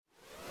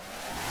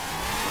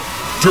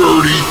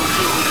Dirty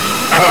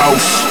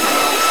House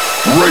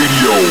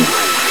Radio.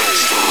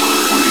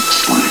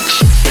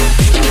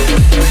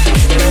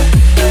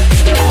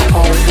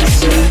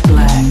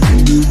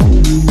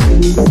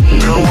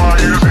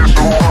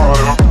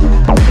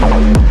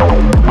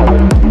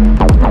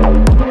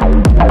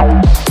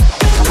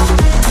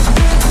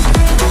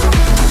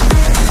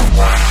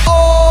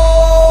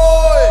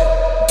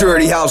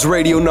 Dirty House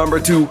Radio number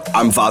 2.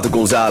 I'm Vato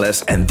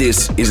Gonzalez, and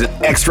this is an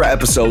extra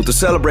episode to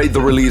celebrate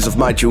the release of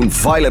my tune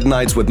Violet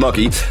Nights with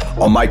Mucky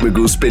on Mike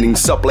Magoo's spinning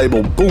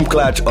sub-label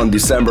Boomclatch on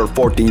December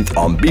 14th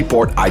on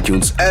Beatport,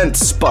 iTunes and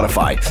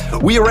Spotify.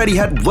 We already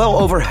had well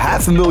over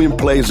 500,000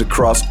 plays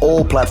across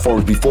all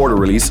platforms before the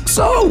release,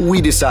 so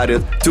we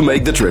decided to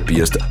make the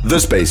trippiest, the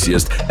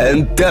spaciest,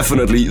 and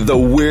definitely the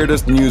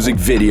weirdest music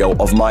video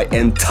of my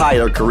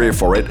entire career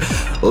for it.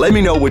 Let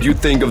me know what you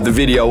think of the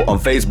video on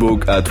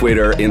Facebook,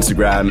 Twitter,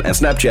 Instagram and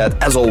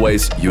Snapchat. As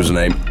always,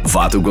 username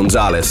Vato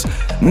Gonzalez.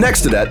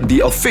 Next to that,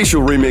 the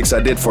official remix I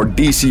did for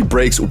DC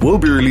Breaks will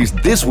be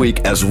released this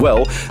week as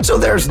well, so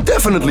there's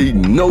definitely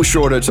no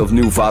shortage of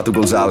new Vato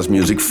Gonzalez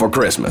music for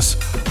Christmas.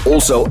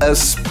 Also, a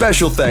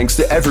special thanks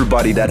to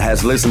everybody that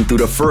has listened to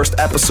the first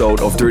episode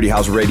of Dirty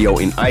House Radio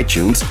in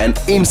iTunes and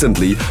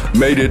instantly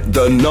made it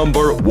the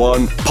number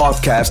 1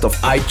 podcast of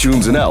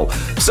iTunes NL.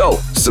 So,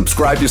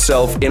 subscribe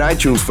yourself in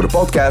iTunes for the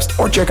podcast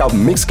or check out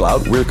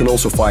Mixcloud, where you can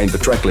also find the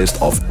track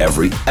list of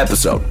every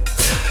episode.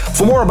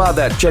 For more about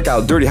that, check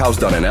out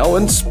dirtyhouse.nl.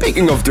 And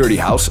speaking of Dirty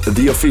House,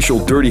 the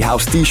official Dirty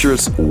House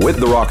t-shirts with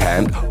the rock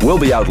hand will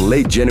be out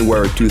late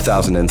January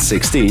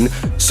 2016.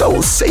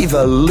 So save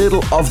a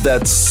little of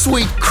that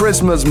sweet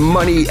Christmas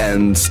money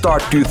and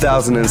start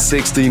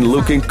 2016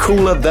 looking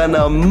cooler than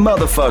a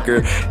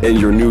motherfucker in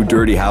your new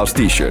Dirty House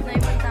t-shirt.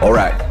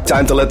 Alright,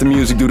 time to let the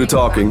music do the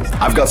talking.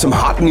 I've got some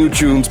hot new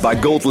tunes by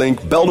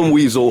GoldLink, Belden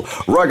Weasel,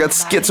 Rugged,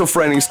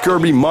 Schizophrenics,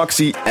 Kirby,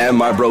 Moxie, and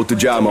my bro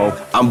Tujamo.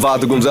 I'm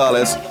Vato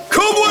Gonzalez.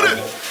 Come with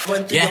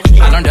it! Yeah,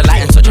 I learned a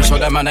lot in such a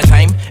short amount of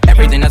time.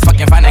 Everything that's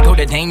fucking fine, I go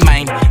to Dane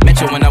mine.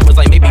 Met you when I was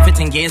like maybe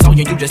 15 years old.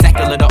 You just act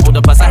a little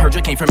older, plus I heard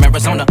you came from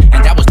Arizona.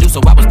 And that was due,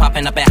 so I was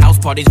popping up at house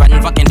parties,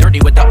 riding fucking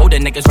dirty with the older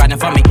niggas riding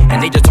for me.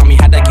 And they just told me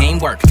how the game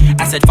work.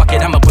 I said fuck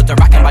it, I'ma put the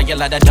rock and buy you a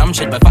lot of dumb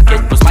shit. But fuck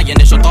it, was my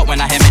initial thought when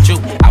I had met you.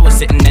 I was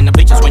sitting in the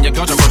bleachers when your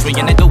girls approached me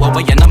and they threw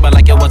away your number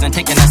like it wasn't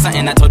taking that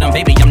something. I told them,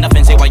 baby, I'm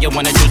nothing, say why you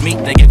wanna choose me.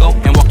 They could go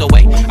and walked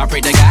away. I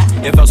prayed to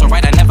God, it felt so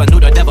right, I never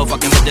knew the devil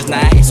fucking with this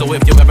night. So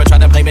if you ever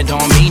try to blame it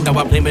on me, no,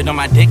 I blame it on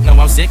my dick, no,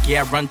 I'm sick,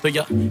 yeah, I run through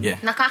you, yeah.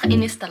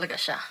 Nakakainis talaga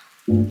siya.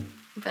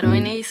 Pero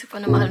iniisip ko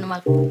na mahal na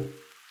mahal.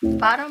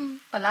 Parang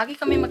palagi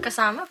kami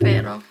magkasama,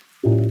 pero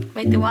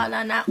may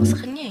tiwala na ako sa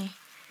kanya eh.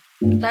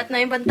 Lahat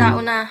na ibang tao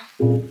na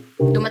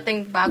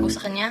dumating bago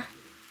sa kanya,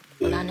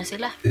 wala na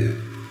sila.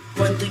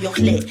 Run through your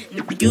clit,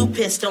 nigga, you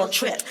pissed, don't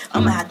trip.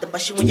 I'ma have to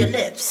bust you in your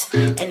lips.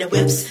 And the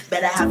whips,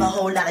 better have a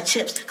whole lot of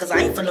chips, cause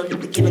I ain't for no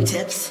nigga giving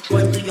tips.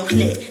 Run through your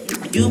clit,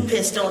 nigga, you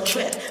pissed, don't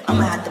trip.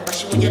 I'ma have to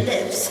bust you in your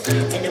lips.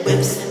 And the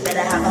whips,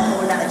 better have a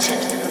whole lot of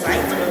chips, cause I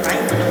ain't for no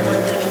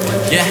run through your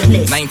yeah,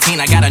 19,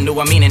 I got a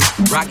newer meaning.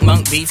 Rock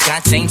monk beats,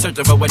 got chain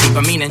searching for a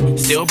deeper meaning.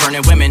 Still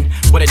burning women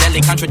with a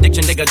deadly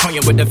contradiction, nigga toying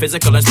with the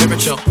physical and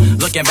spiritual.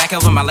 Looking back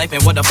over my life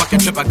and what a fucking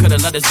trip. I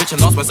could've loved this bitch and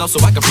lost myself so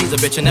I could please a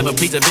bitch and never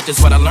please a bitch. Is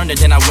what I learned, and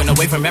then I went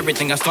away from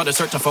everything I started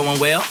searching for. And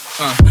well,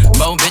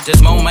 more bitches,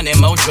 more money,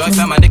 more drugs.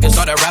 Found my niggas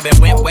started robbing,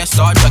 went west,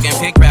 started drugging,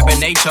 pick rapping.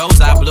 They chose,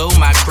 I blew,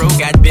 my crew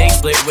got big,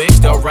 split wigs,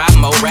 still rock,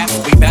 more rap.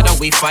 We battle,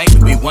 we fight,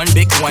 we one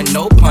big one,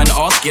 no pun,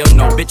 all skill,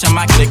 no bitch on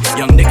my clique.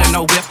 Young nigga,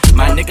 no whip,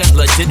 my niggas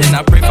legit, and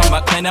I pray for my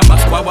clan and my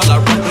squad while I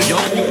run through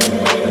your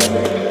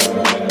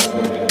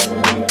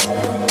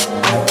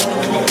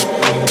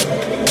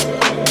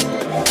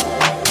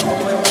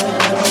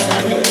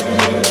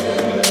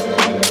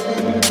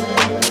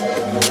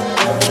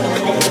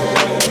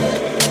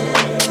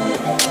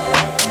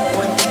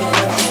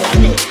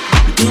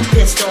You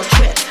pissed, don't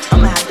trip.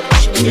 I'ma have to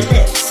push you in your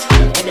lips.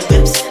 And the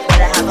whips,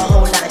 better have a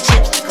whole lot of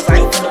chips, cause I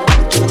ain't for no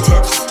nigga giving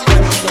tips.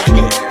 Run through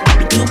your clit,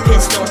 you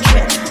pissed, don't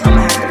trip.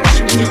 I'ma have to push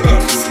you in your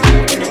lips.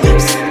 And the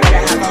whips,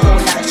 better have a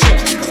whole lot of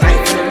chips, cause I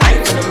ain't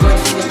for no run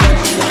through your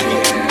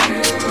clit.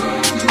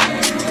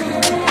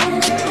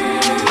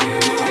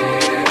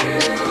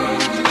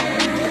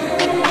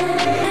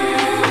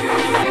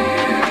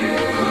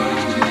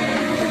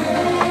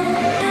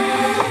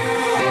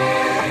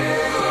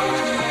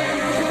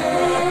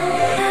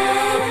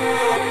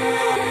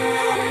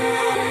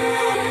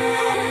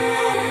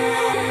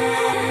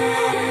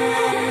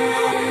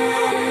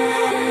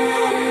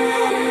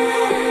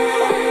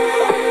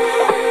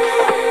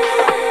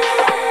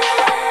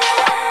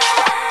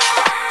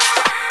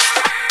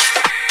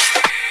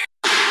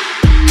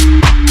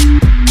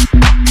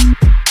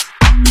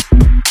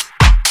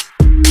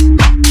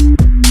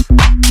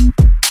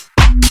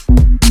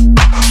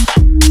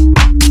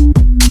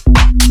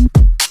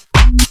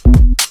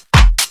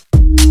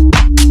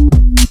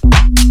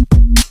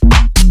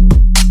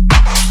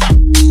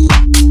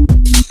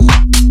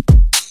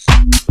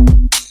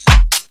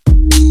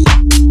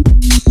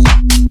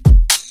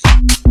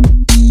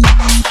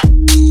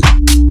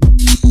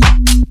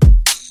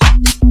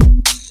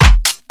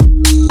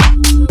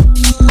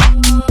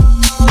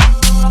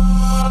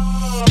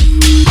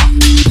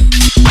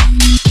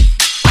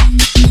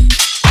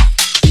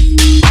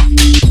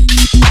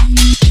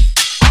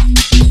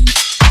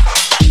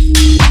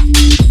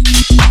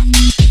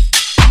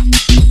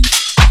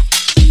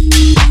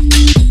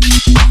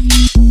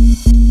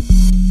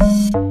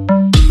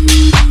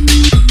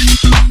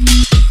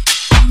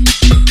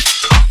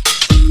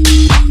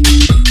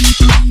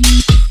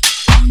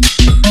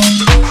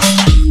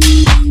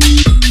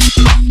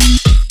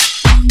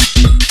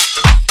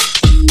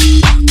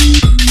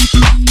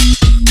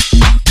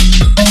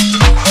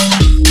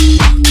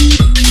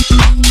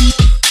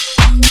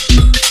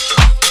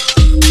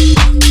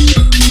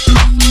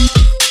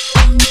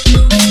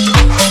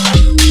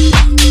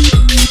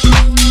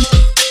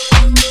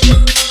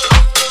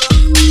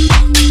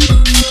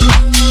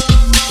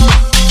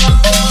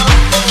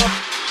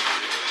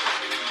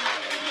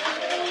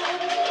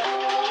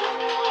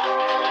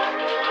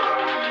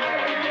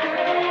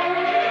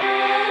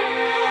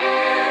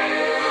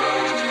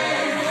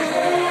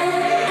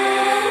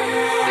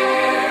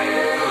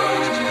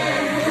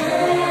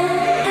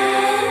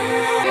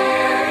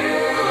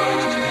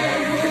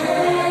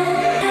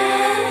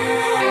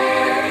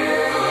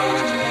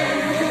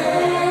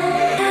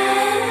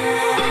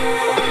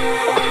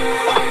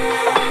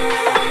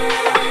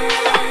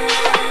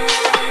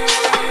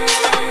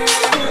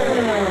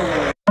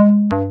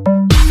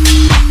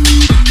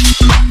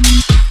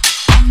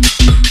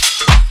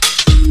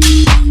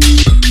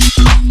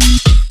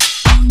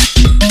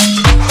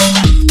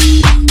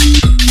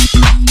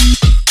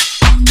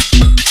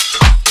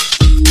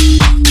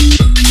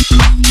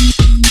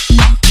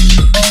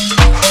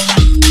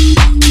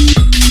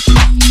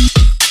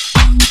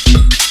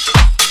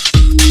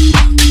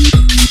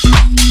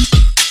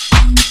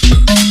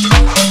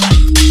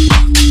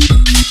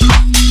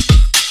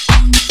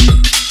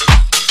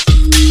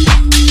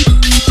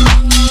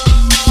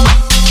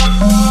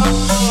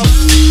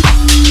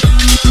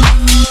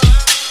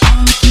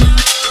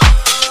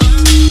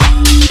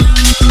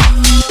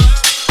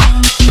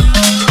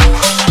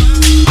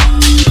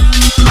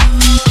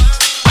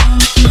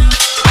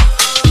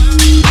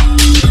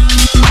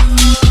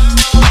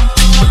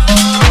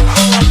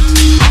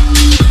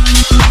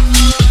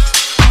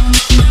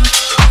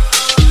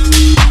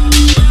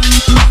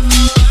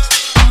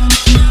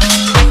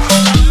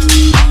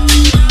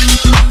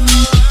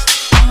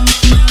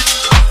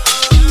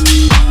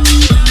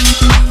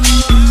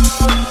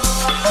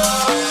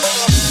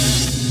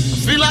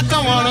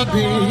 gonna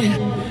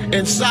be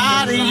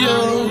inside of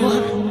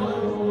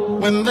you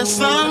when the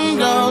sun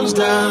goes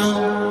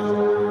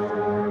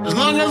down. As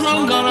long as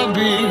I'm gonna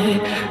be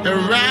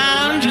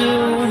around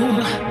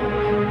you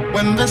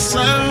when the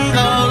sun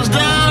goes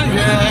down,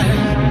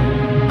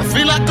 yeah. I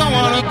feel like I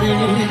wanna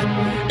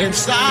be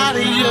inside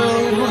of you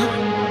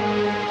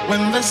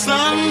when the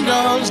sun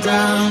goes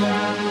down.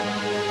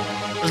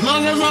 As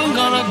long as I'm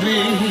gonna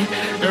be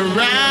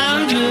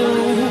around you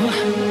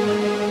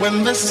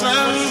when the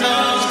sun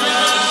goes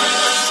down.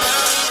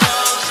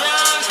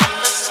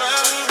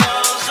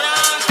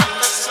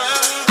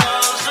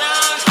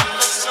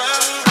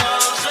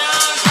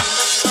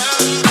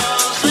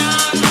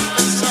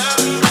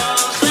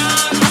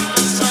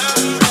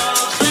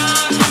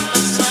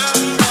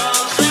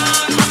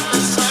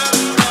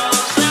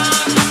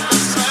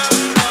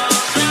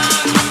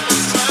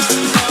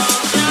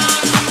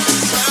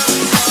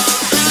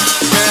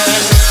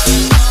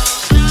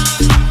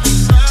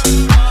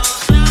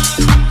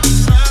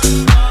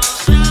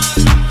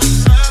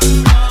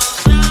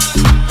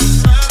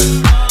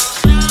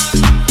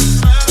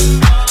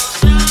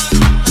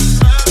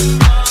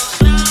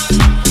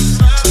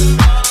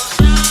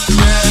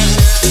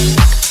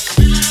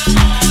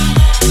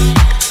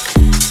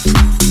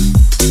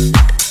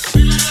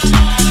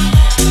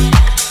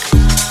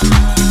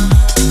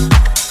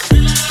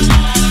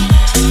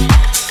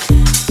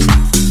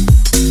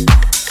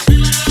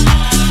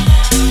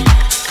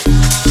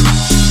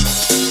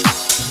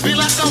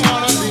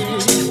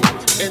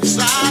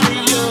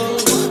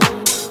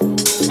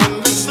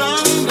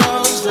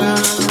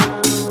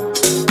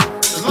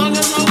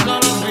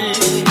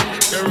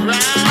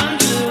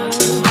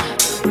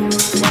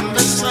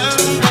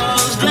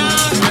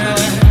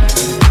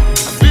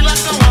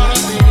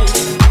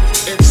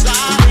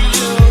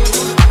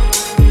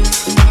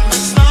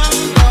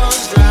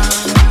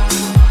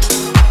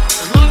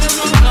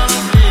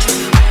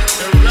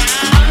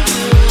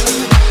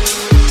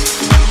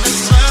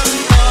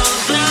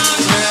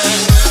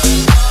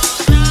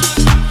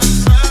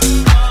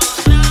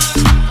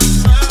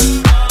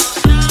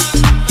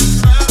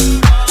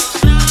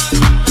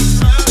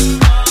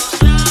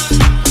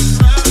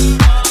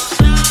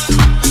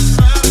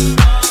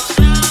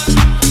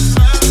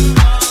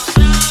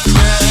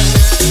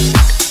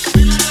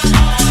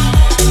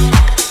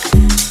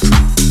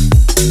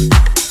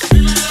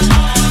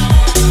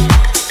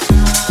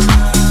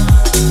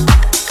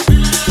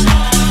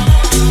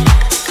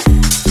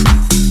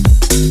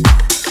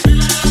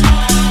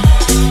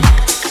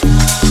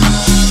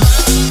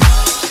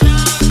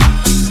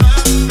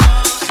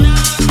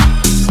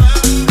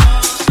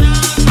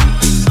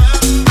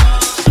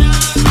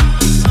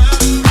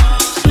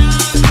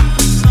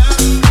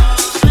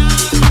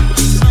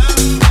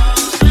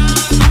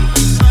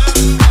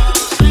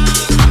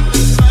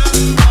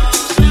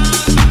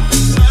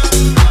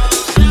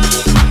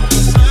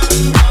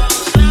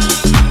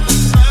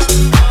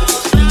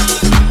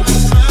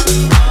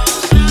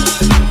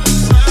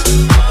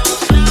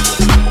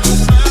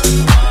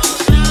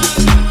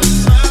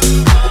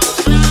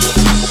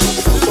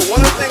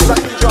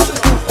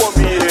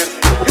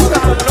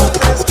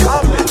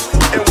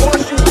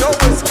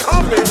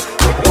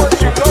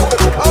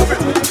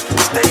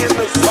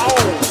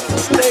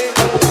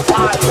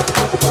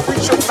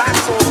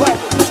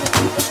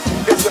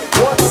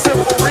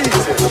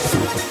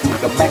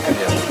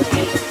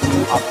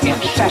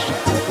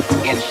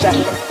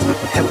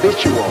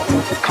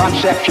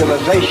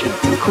 Conceptualization,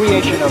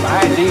 creation of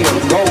ideas,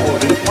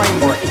 goals, and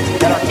frameworks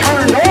that are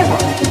turned over,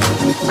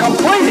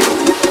 completed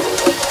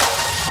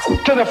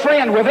to the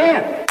friend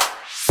within.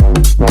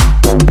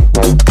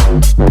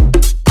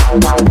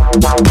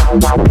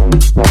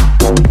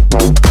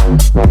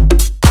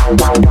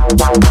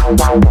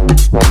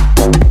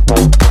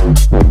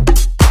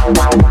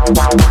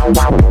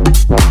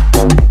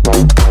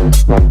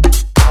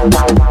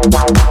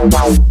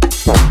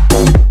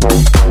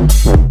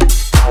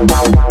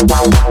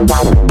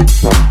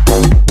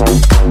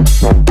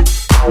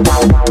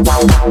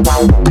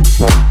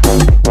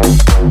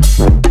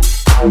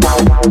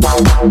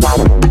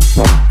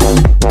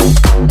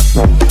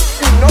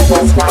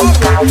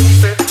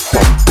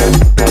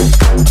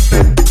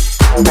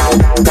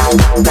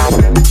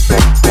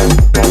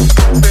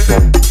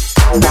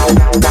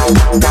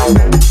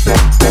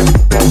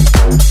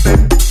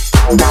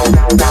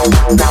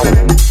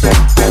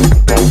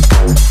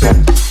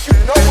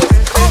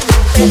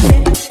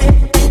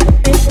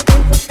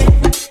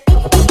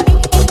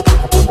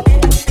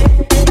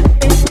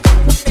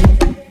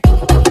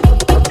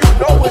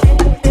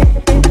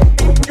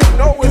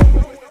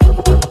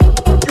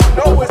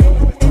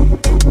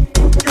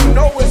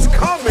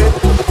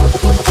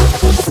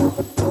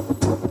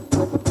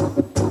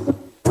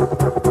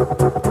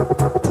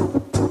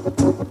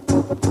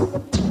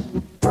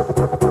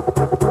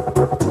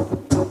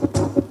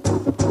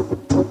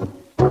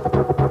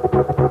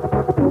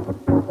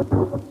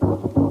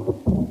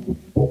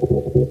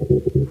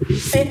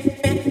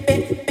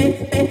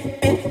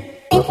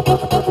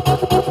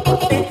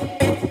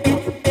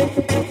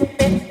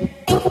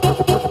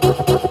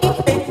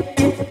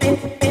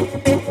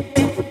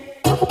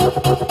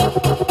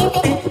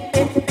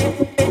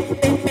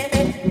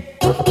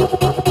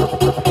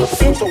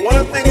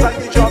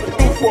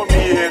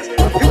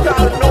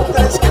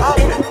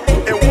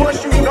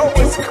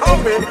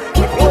 coming.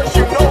 Once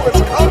you know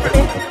it's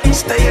coming,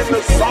 stay in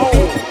the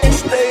zone,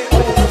 stay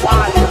on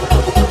fire,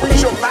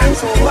 reach your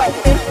maximum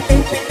level.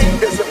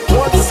 It's a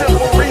one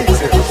simple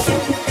reason.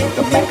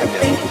 The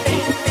mechanism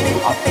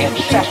of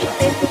incessant,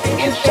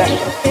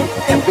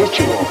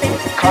 habitual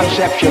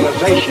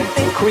conceptualization,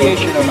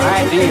 creation of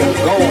ideas,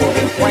 goals,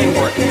 and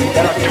frameworks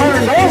that are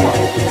turned over,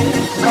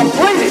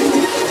 completed.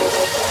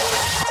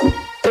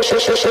 This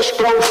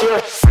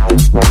explosive.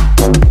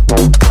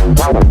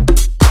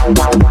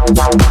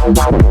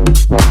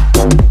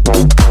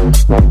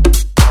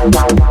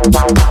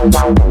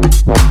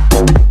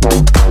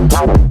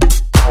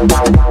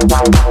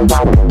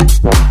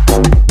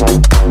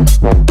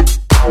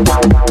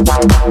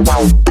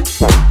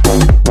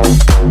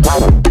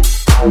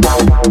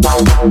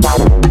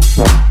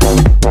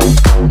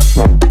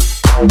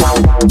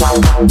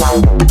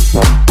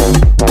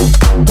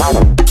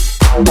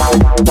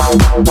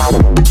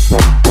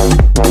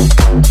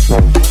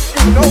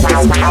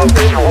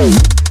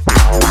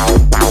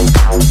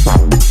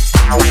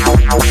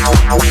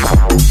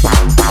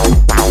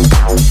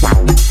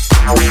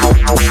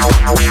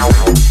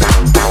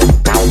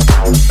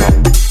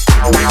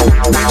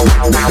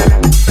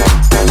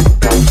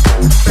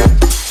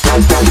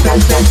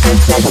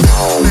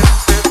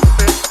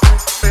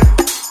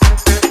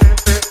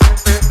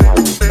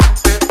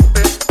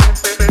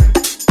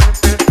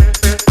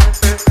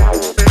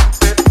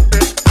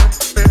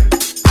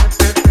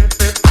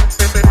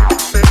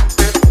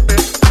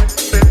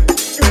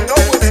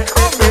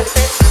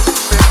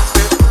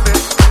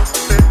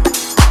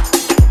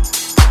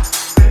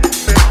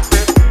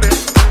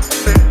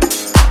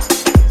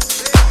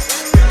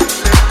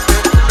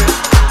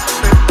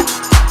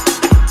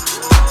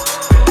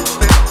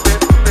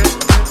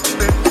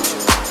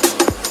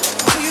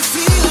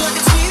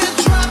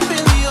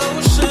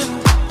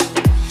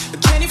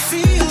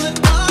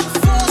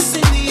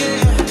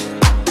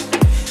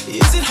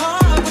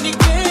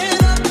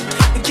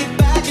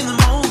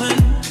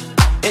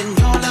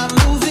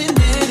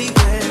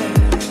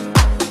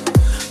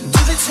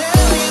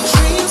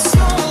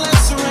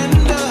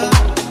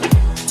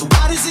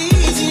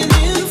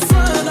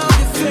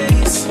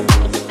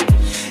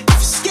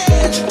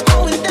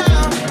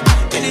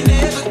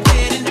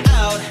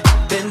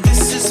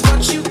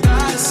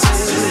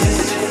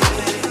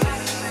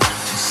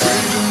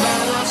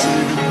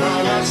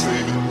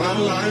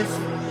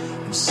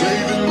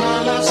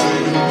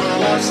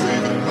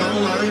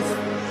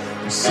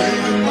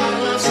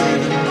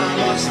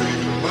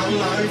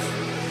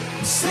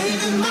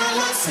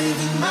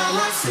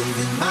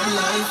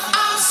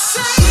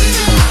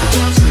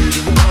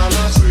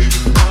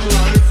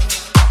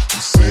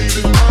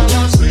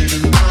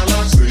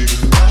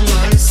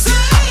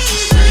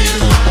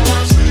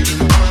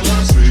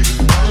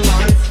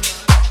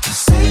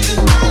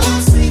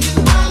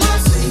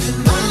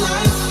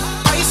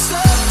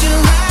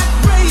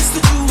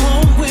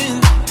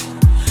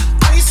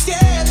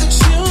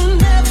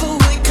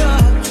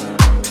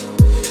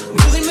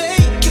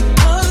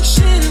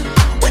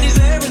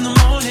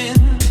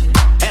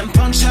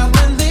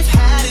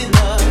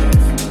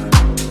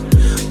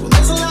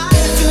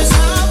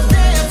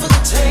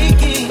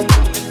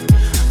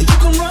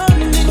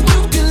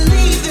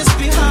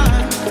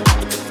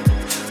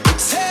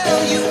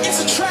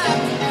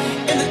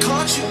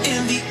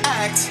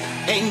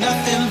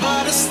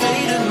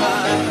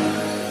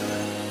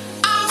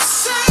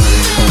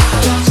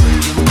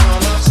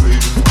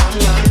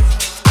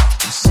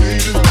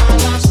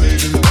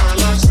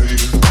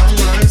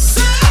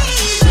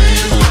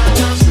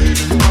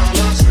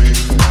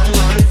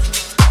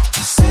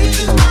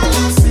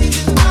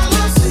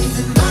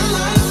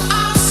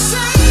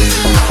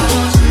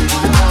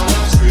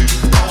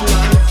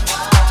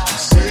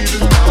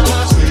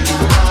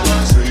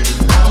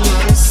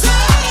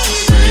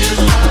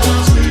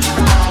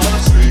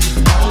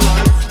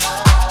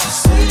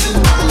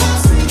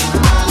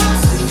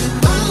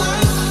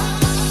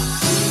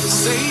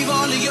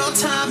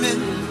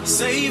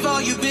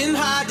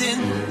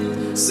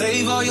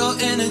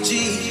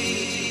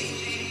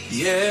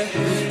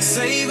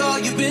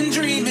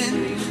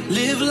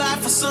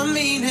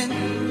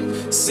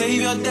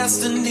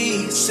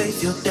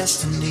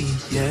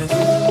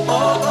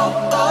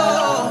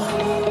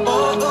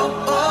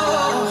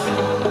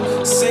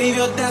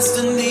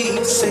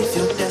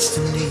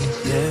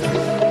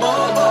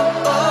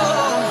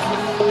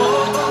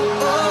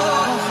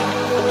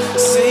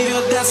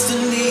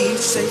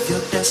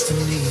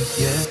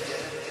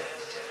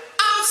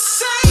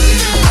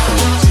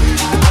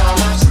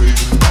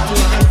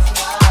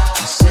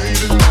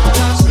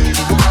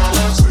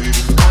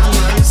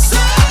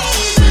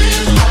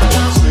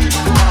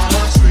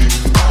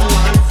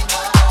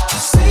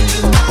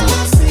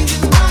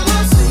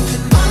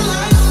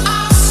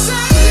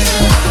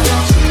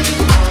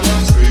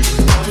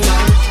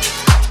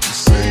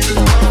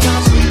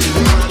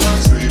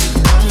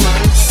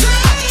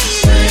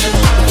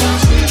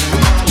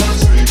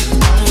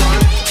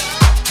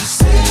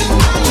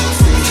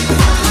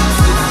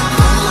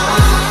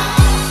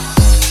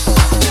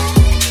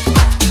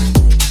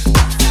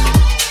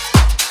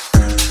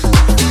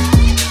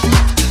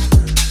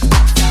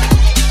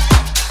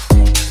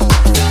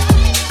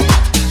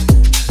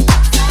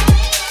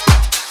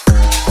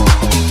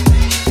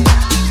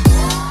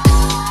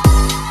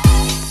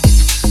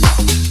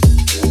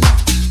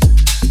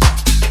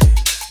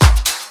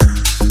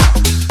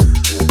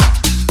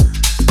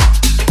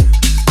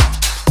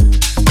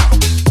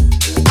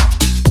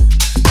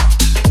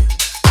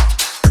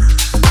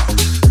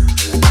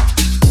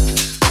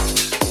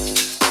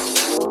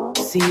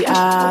 See,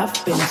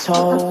 I've been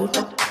told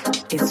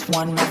it's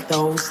one of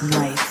those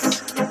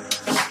nights.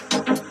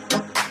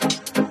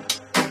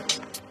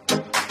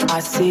 I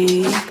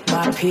seek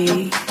my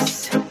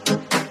peace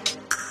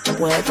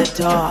where the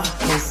dark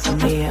is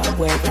near,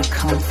 where the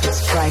comfort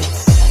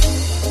strikes.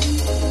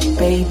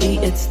 Baby,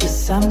 it's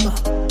December,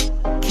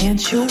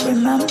 can't you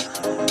remember?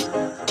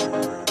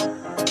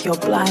 You're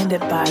blinded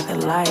by the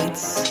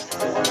lights.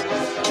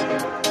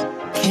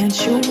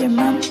 Can't you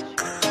remember?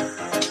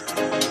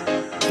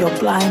 You're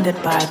blinded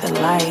by the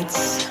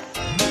lights.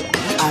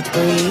 I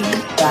breathe,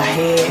 I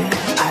hear,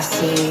 I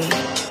see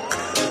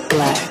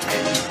black.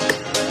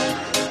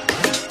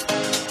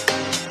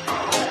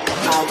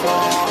 I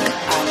want,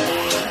 I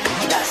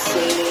need, I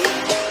see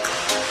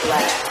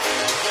black.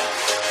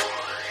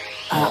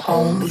 I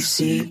only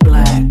see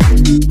black.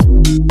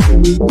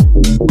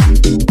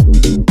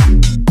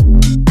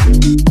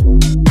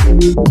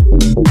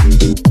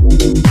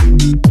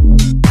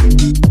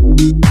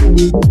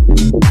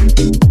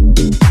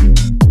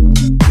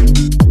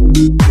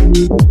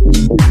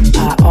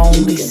 I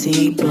only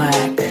see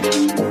black.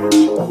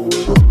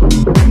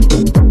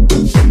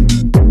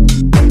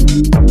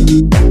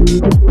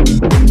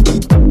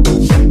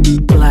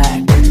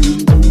 Black.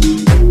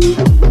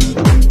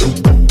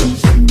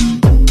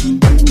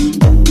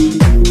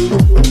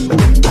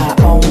 I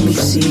only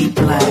see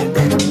black.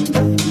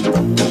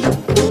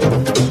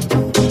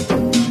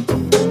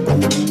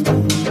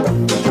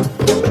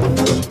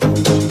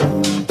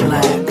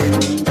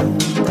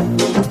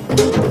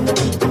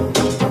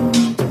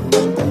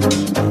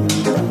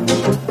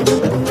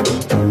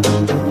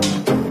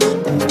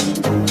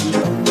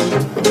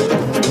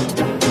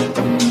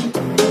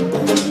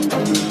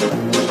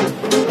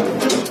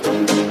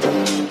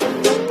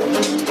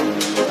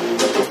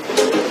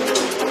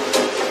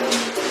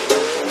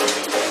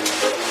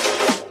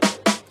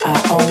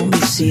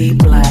 See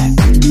black.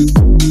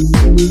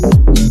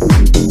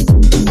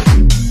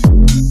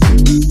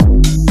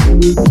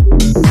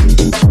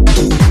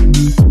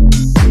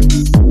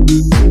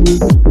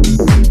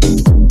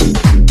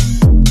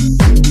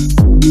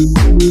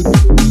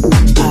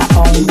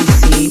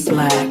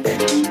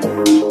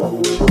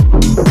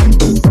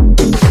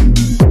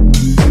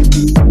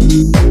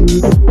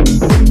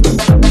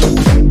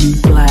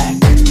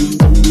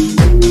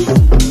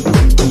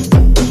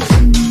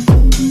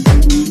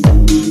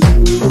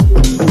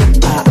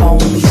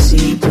 See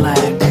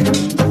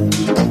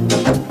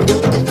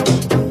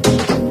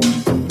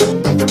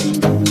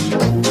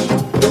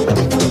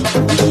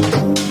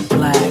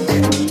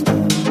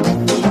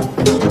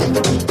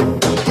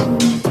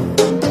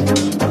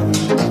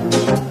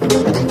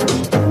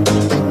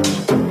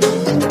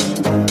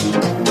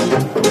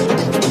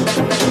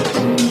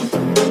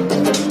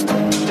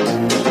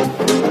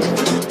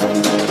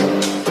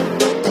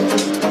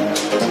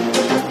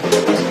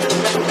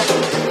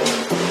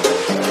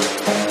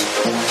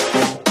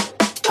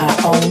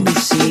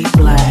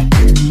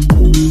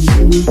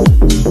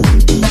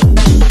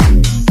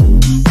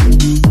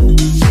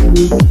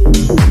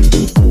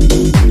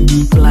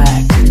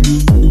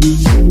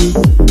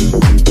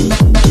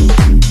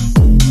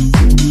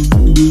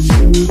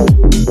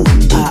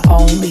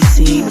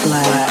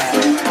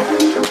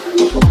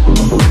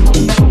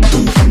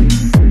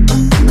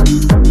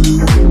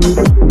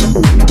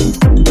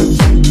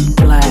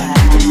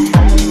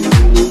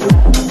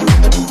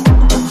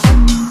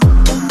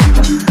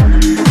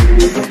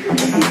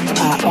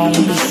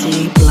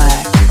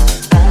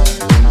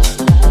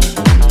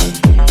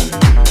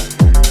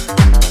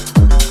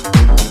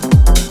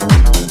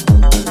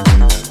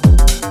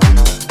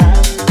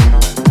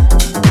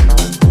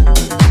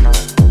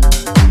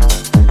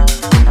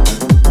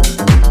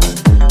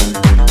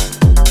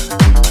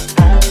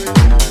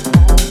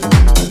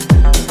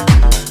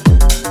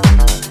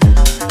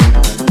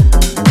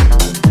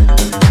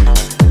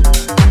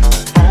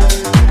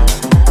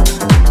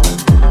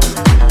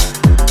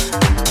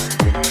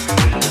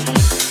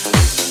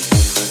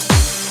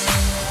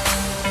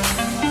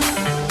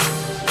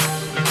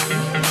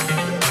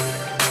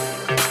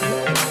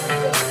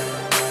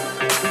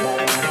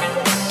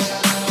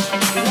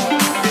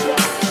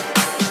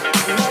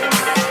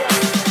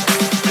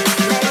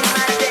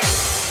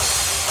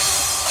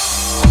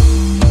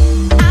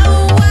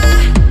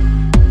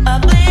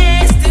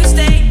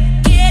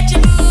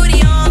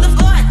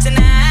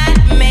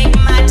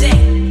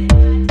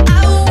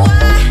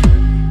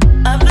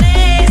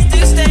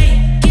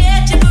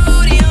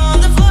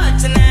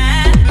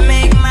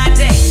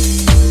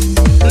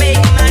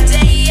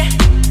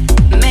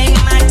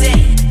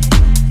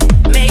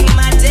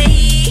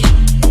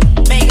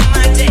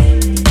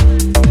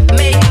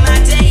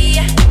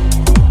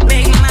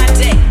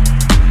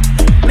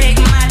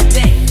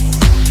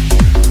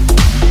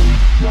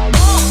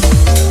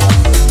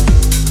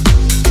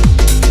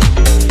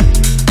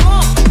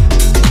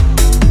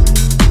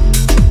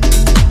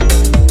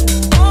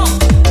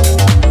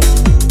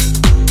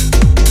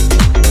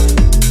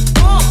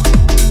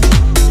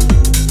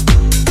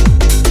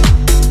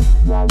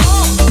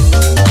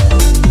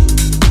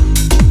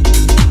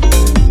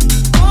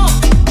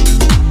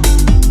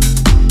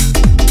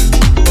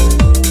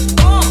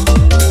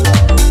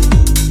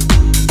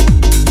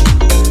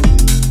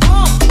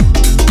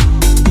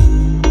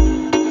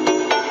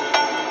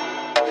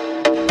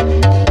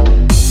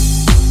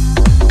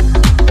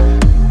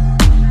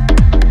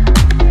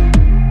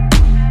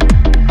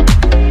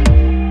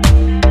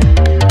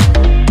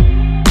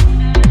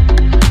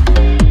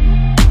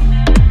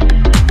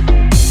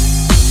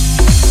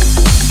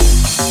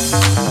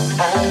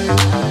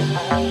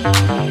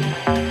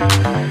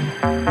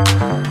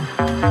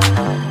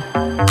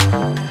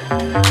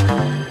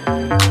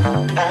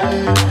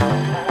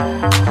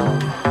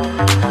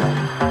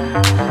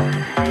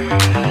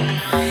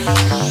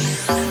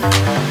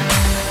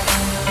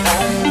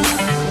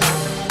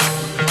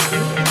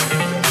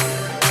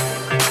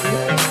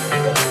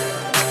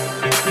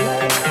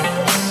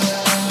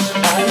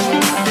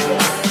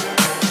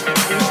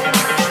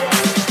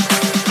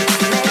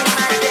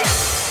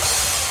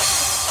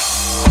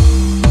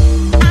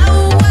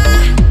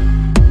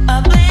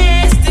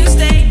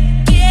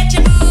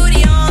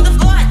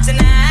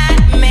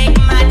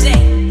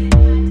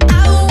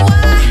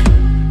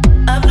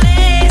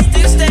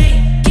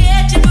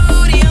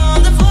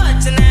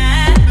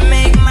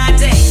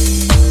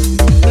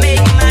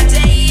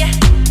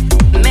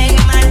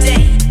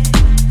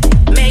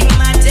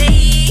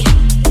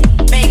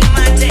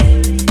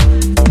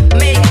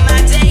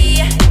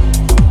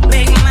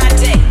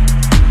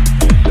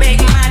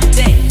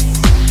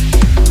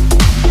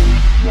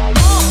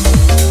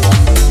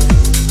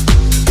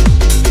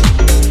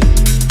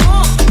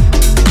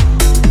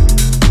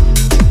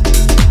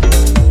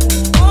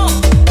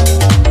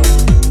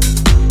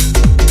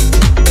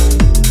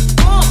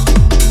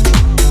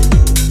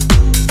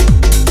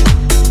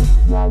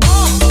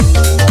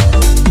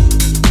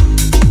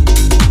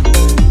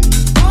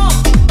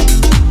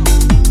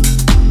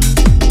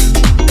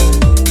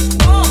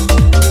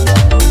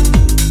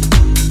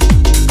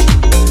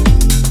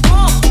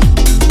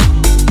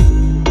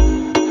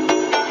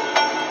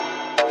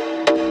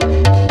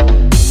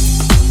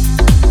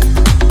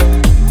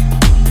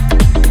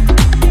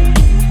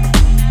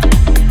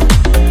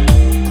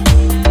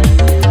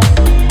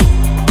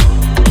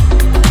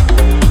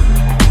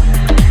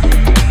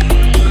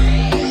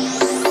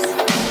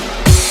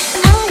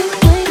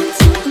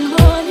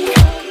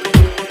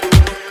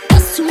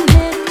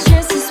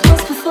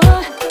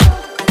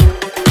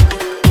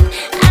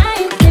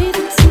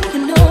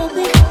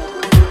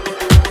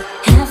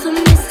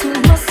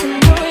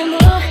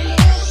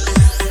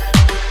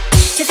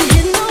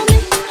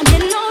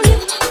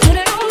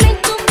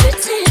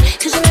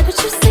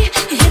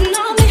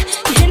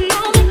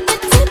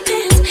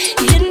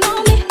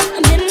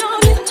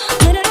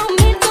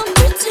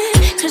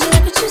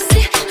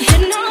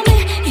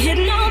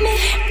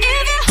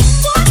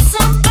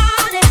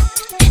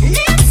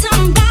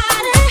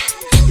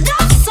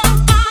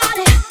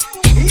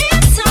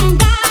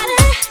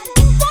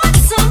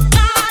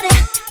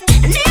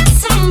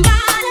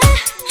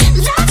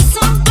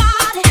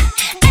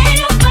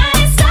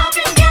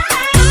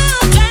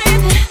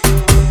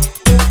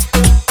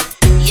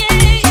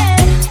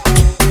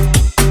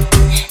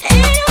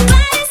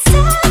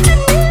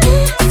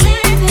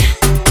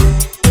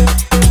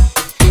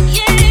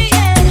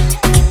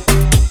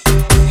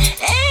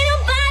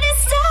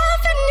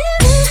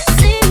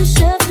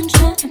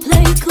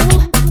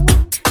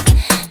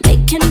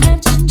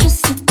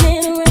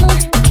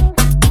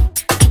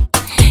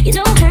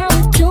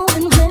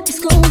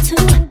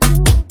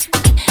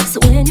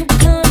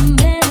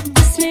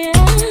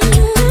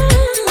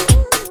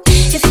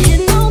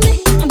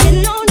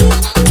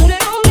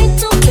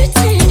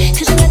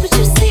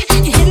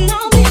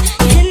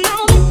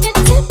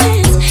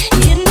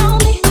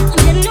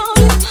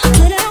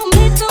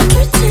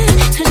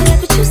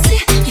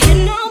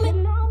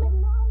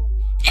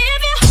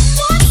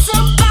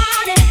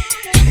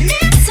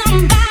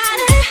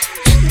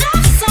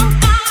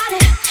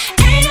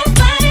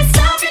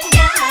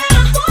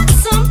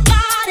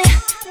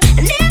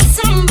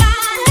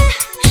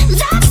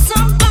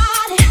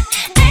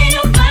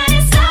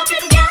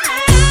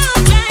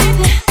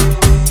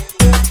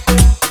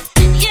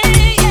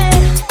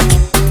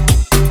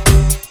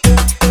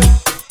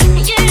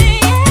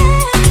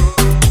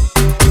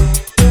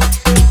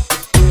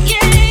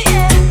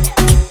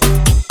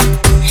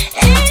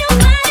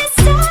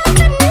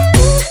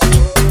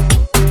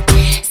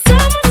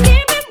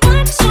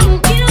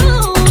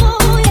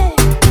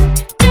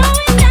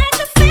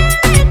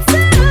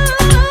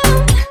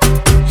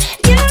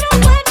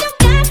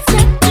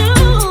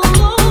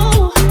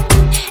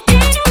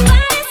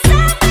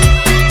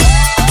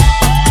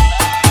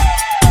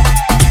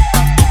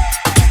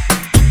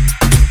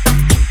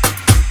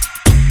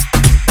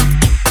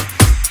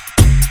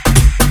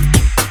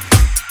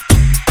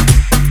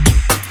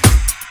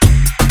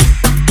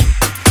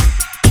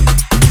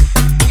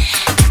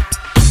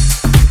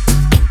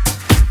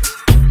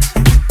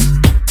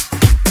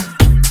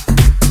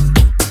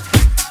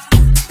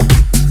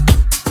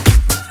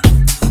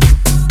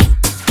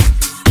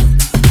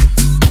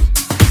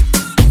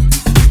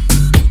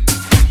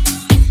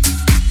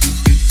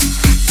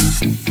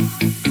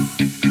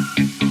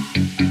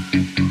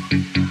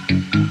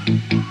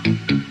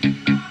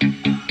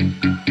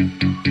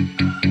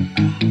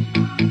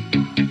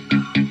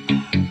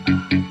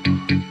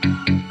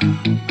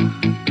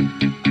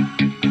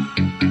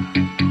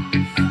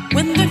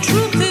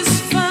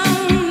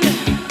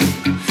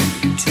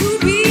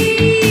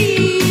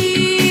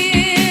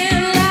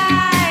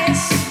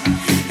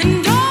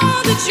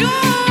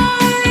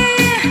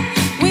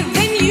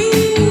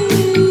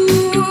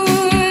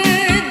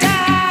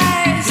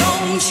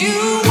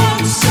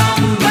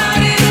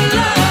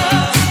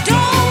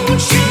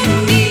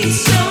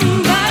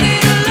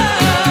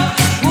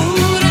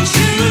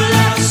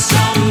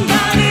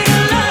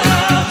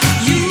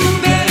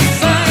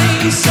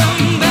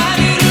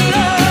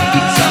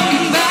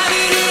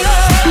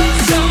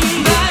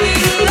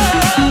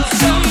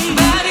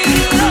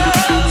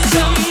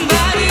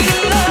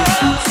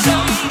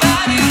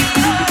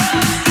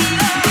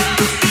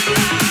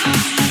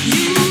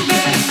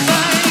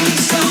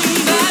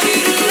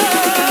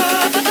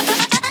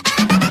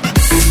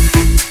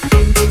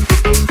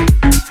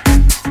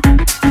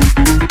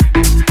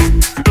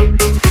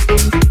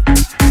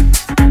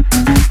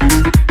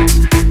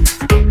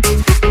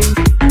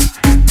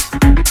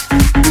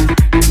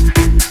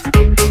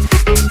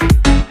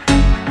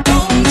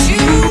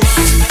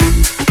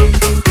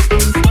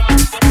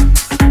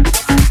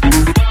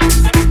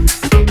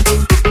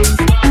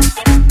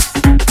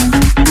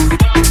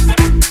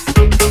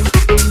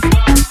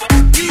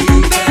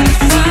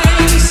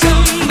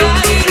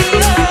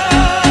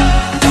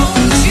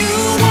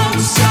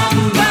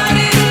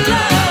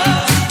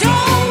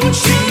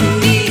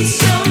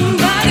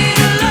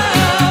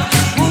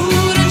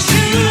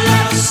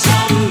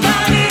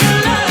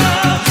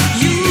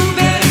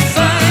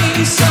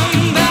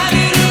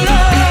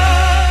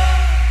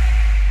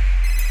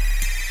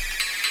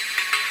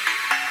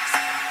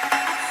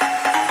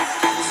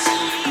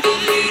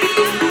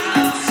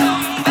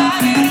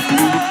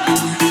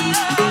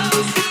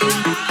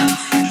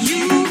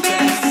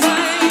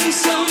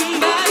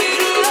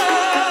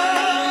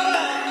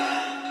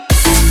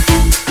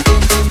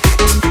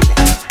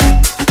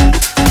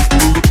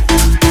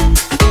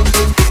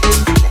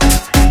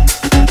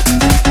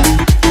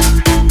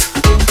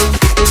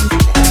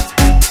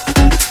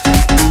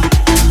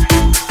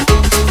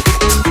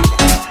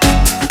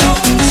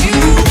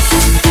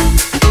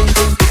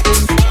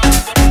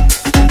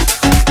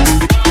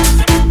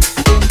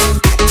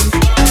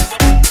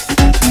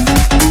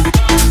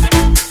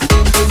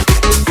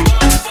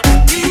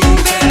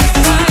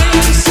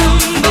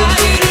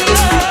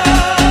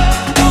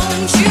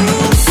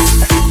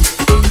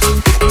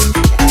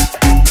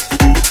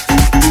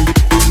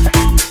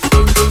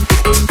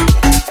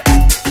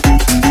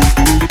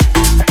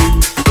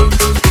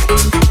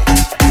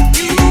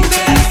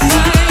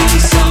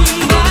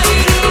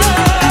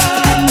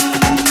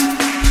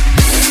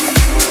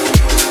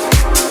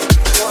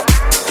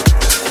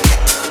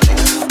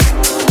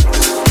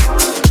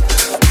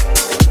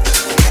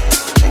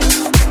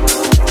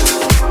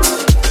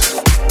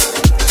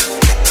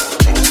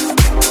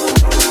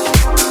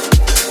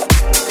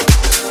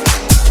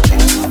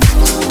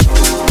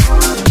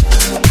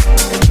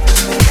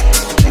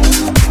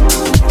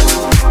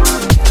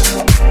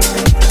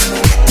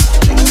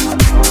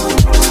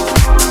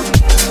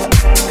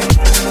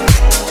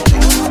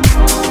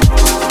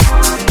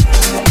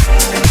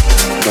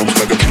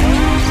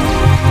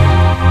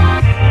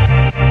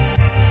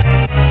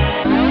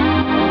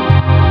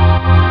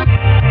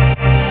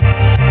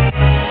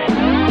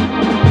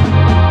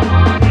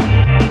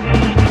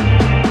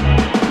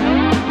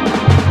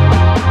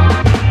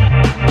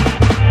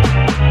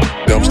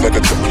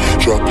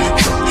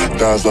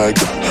Guys like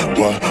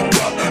what?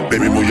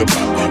 Baby, move your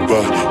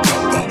butt.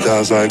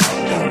 Guys like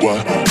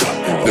what?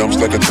 Dumps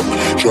like a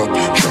truck.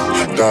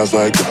 Guys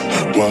like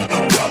what?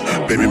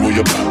 Baby, move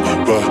your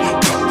butt.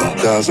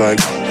 Guys like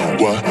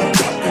what?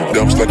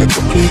 Dumps like a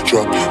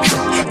truck.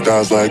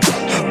 Guys like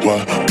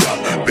what?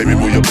 Baby,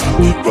 move your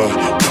butt.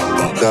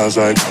 Guys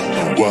like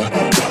what?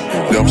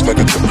 Dumps like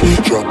a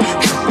truck.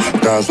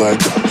 Guys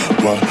like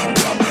what?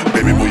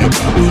 Baby, move your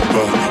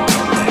butt.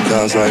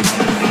 Guys like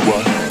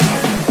what?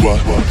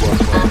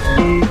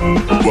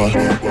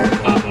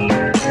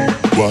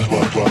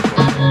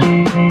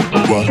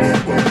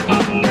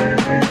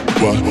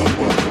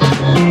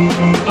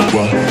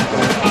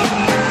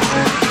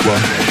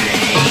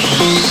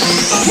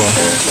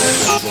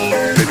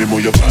 Baby,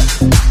 move your butt.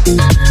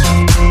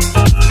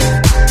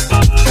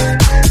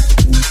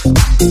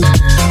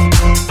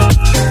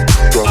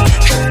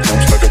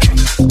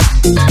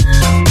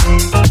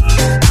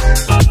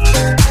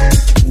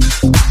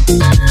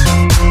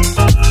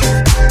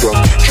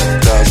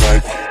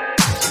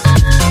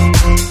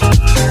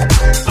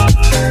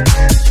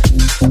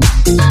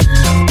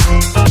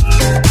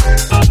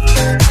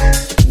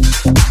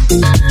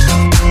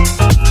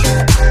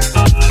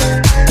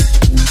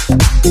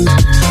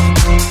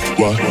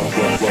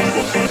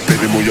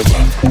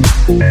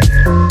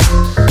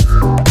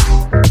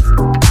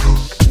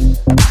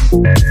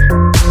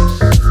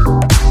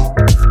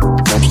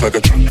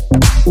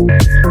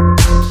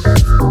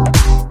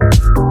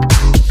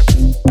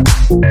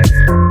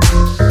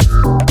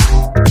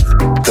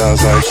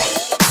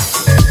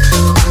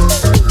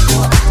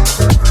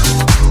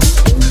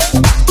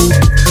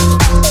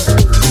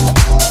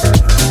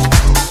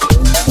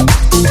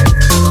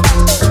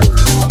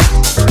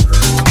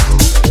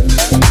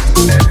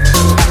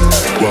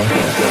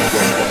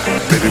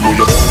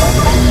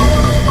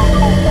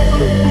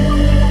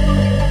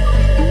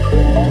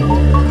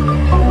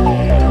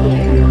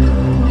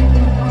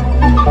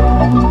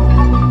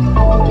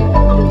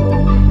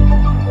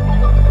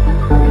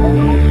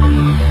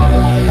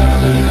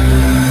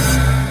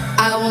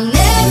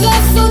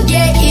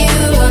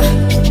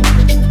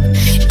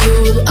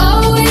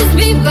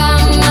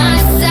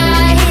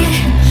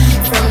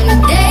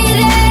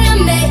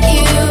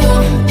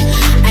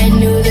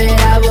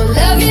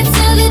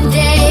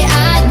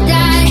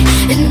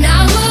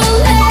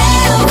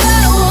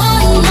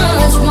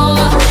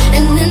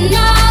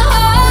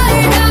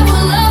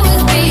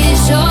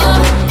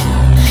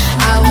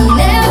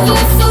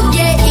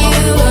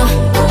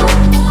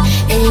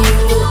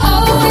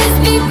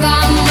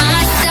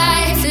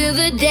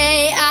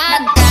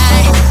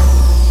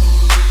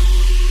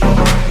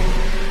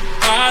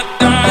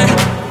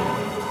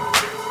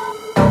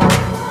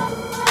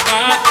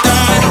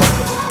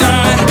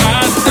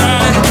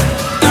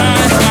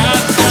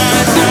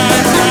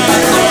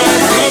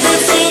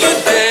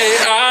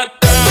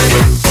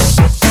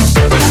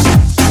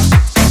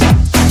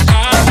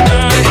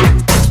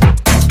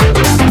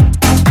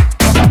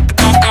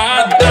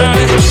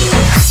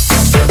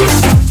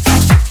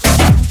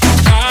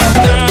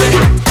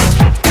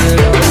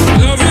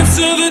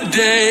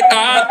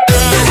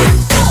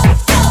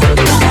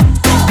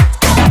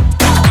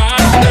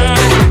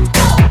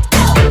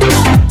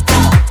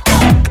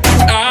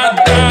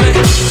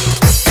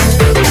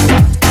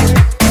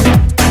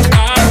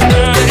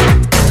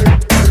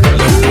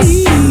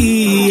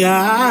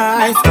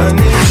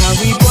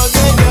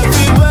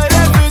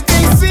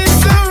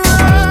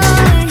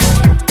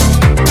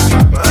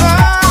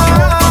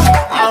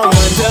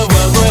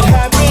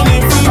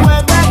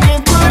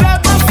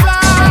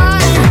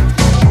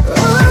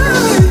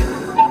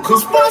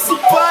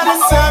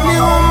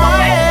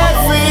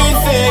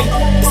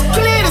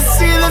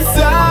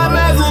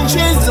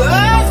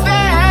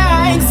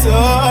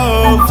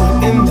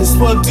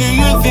 What do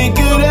you think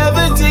could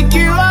ever take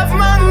you off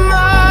my mind?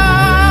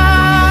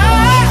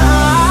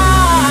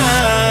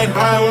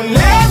 I will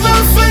never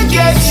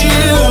forget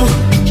you,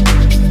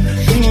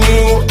 and you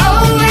will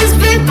always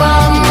be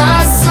by my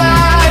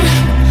side.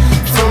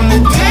 From the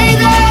day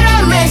that I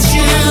met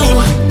you,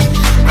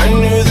 I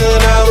knew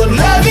that I would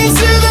love you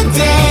till the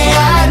day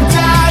I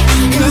die.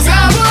 'Cause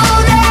I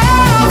won't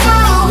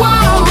ever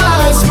want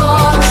much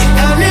more,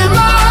 and in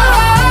my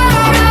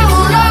heart I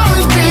will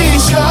always be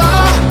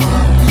sure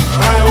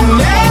I will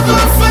never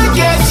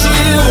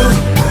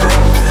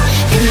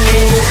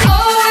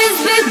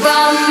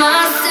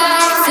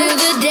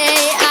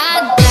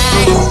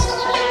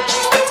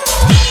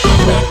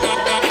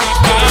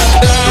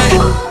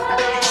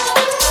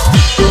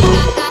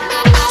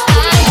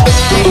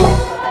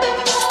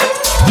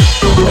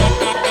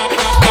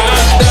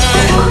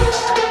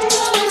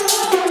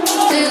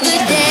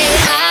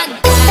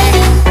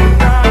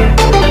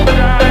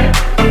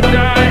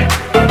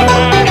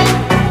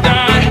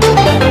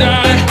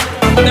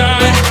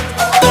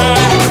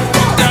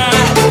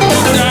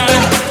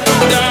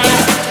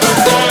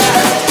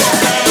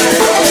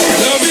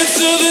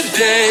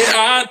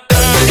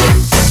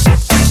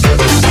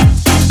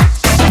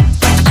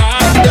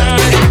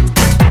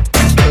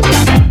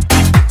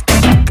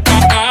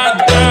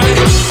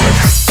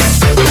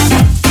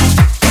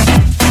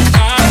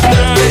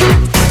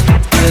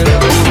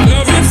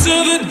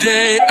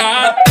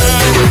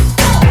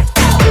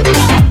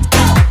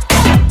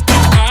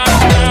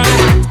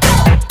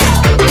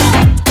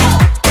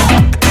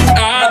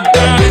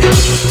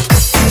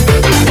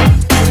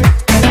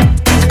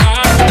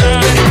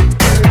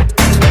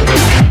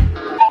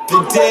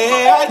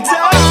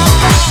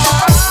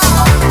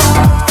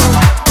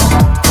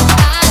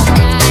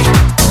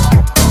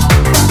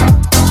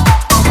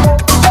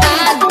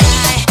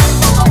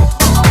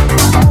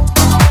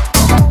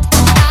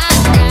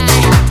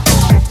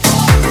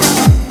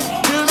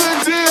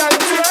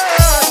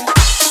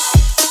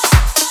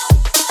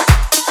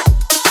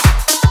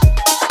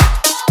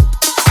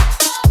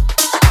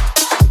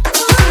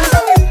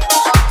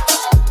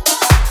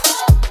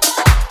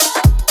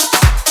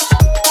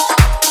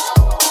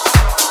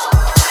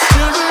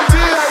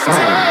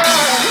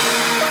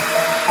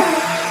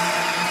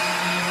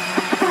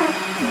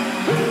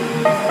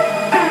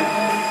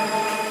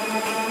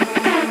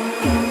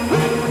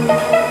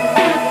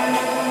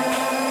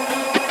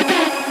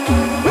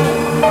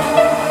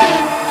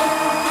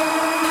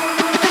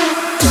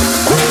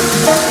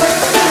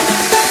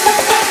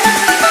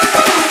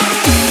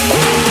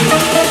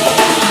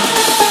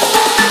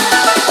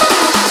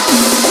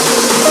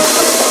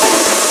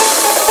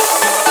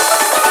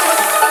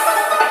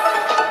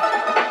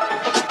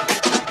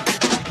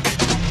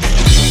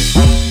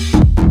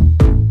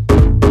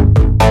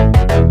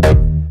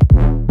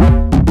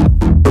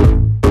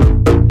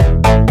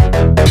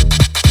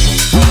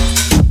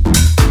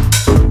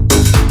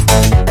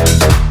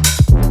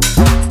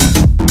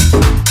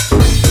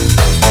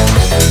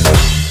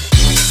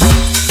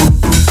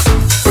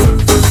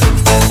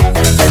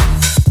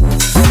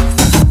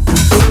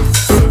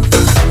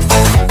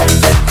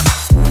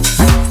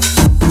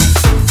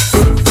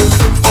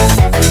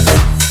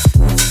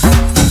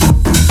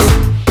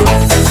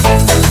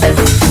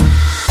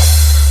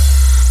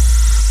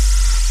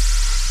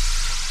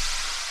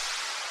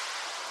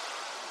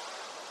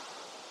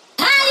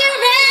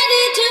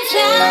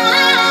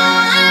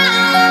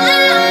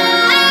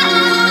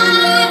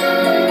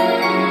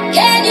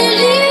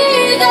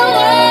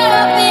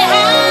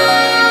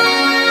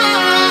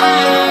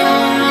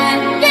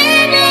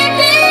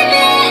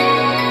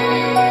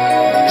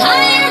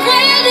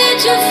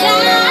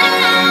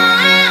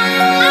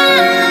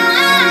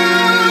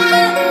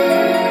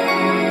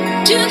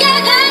Together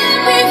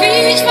we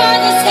reach for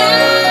the sky.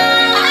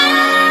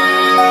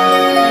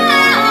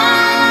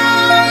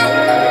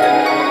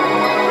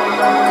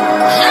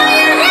 Are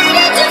you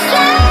ready to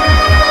fly?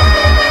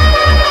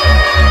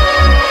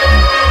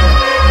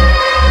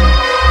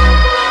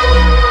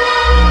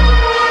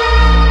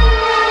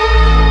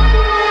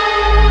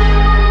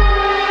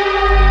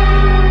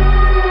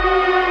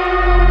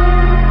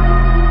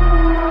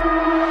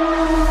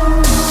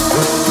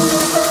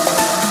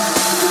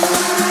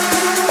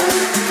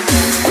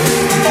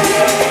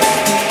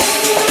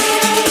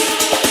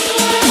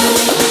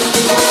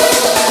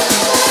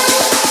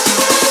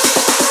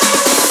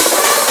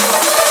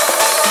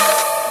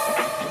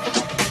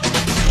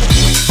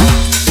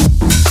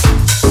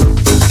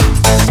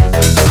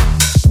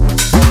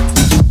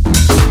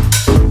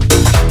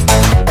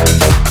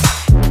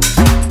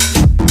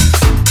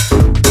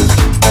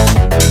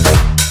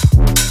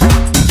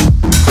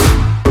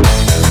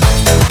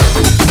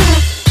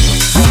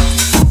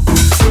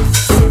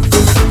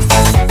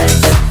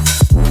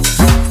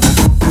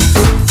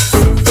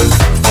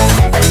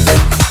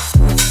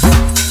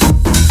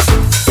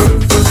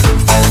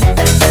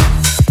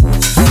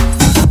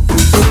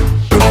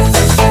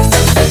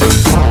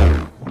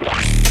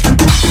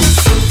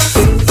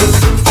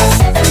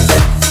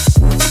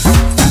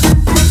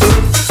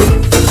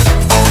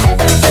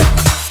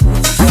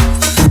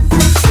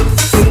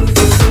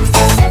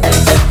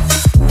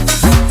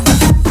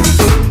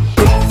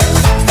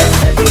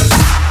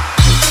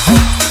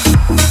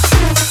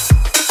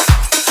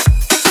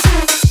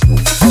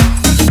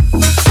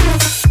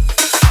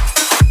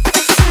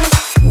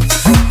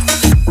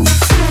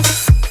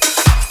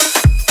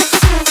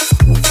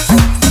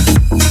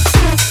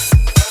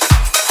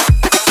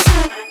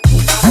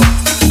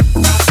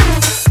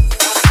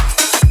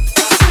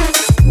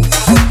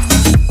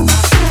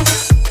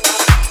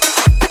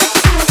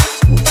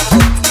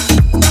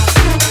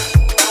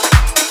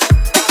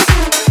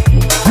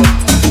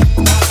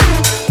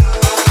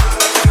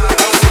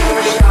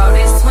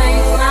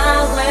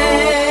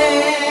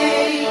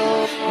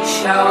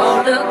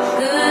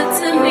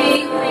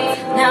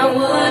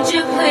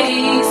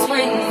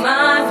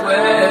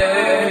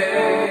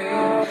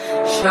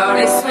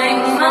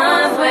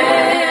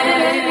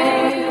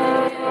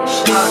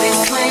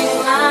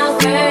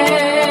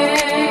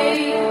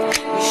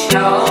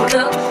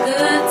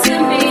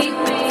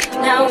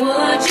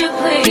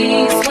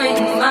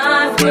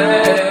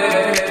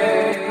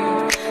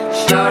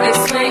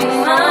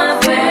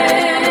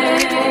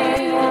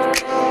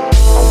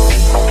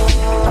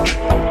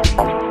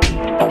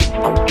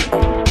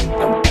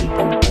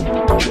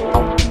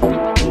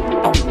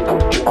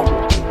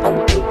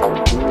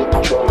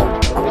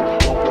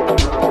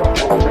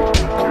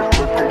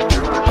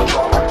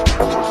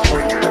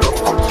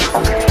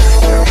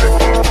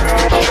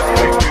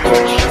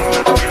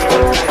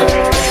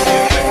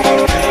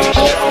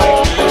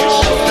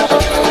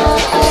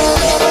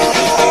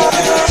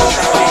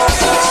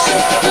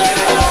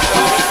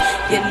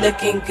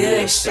 Looking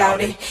good,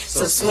 shawty,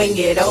 so swing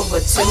it over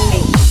to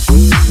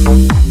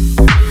me.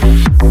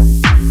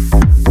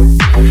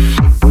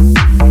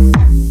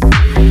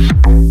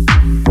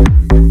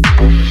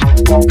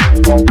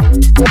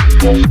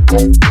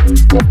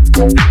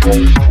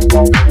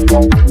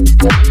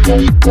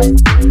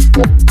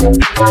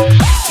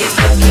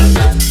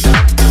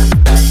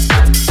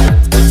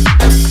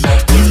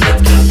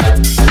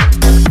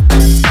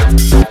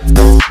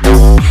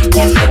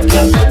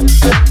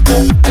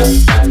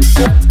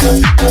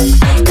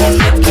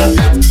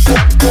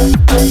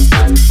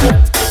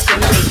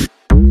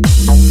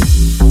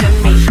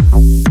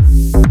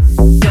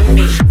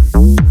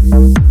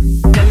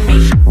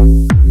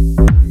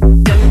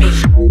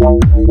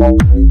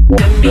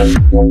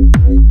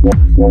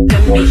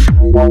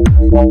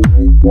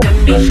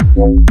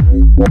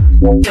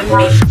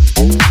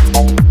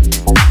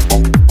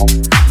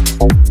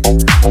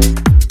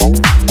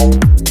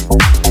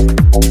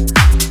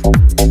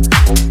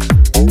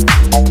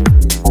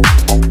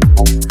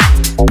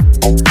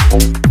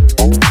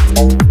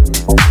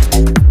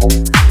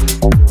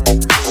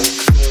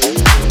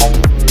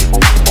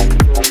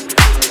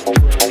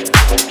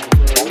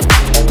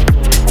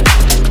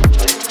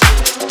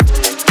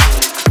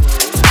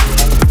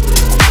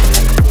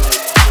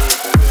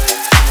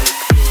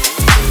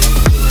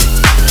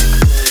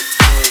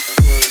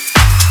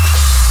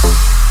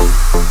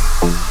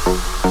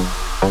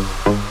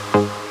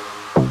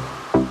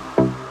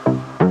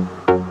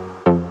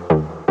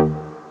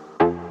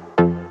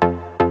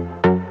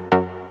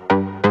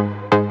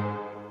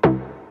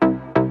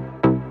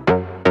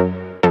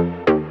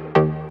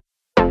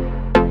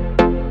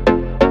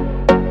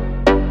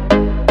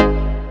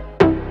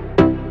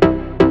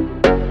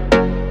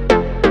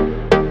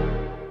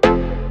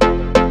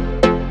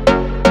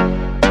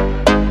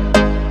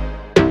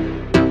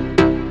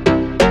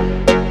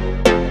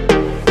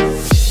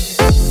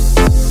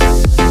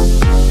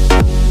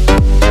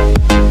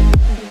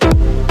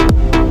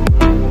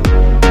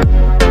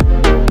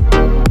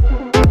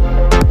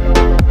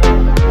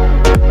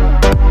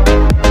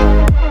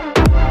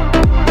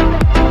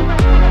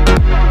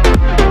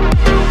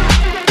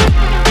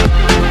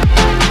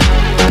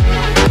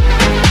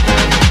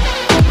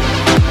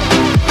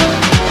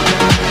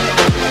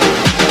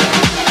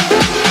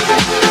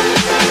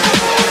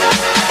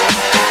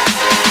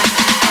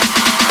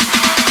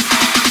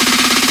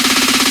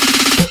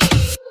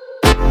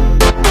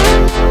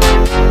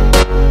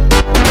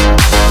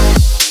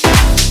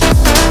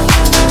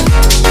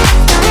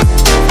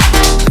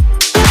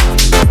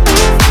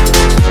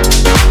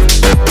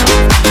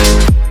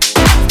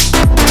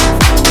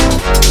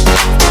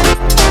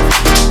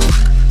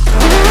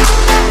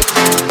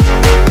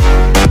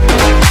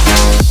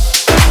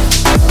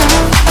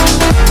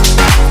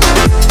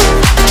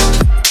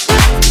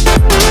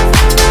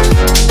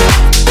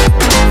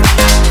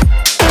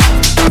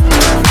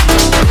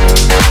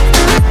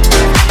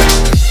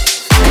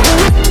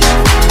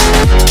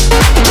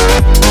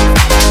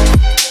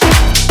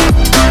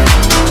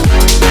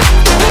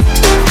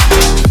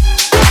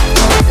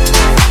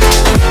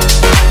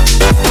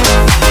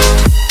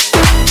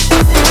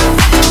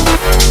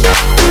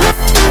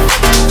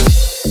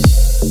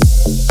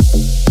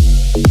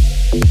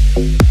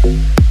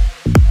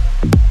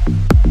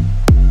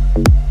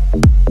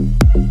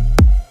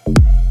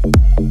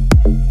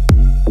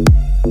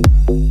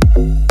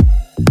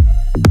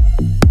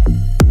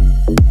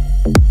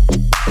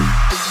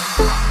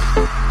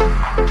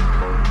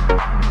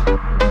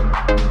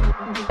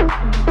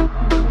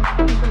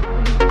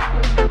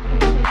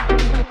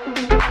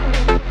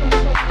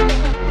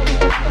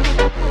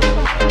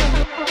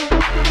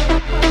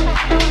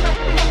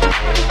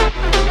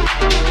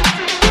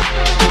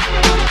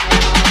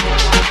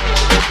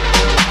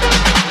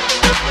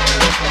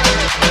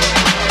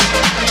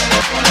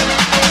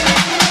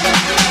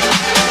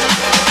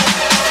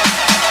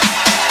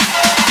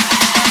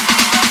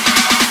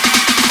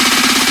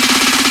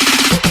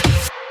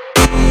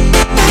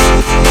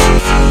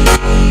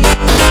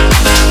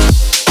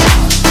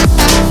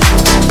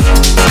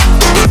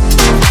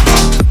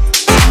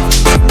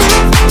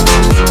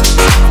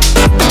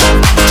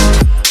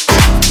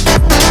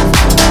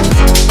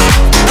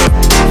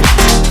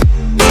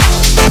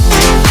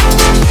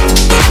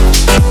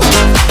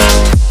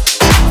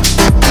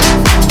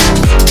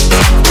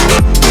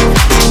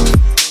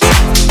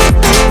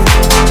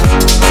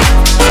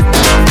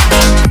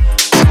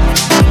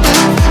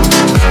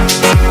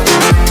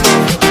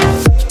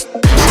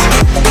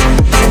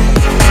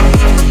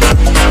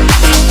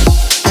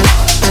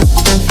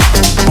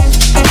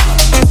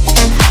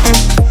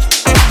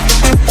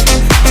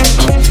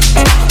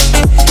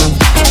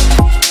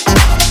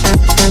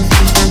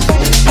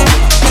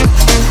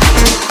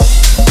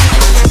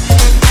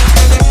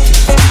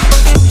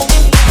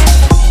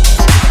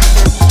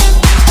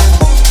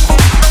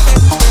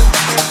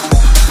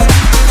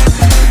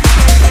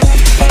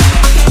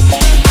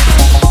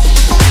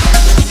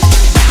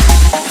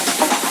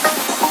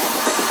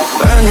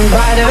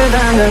 brighter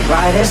than the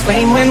brightest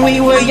flame when we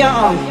were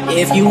young.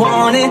 If you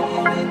want it,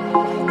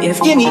 if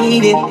you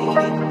need it,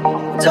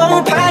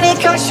 don't panic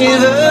or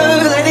shiver,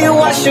 let it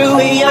wash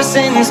away your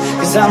sins,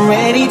 'cause I'm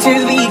ready to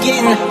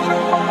begin.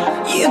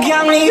 You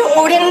got me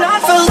holding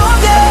on for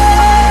longer,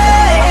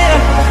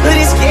 but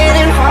it's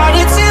getting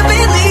harder to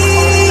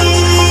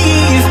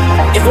believe.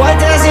 If what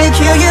doesn't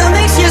kill you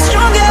makes you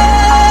stronger,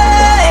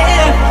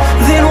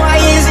 then why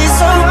is it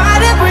so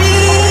hard to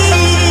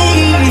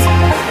breathe?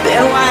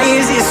 Then why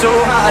is it so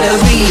hard to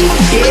breathe?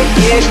 Yeah,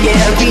 yeah,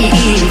 yeah,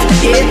 breathe.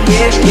 Yeah,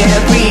 yeah, yeah,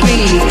 breathe.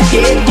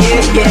 Yeah,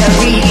 yeah, yeah,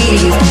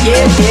 breathe.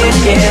 Yeah,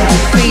 yeah, yeah,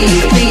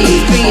 breathe,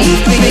 breathe, breathe,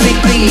 breathe,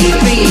 breathe, breathe, breathe,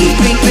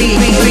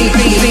 breathe, breathe,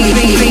 breathe, breathe,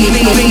 breathe,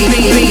 breathe,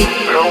 breathe, breathe.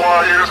 Then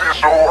why is it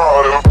so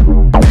hard to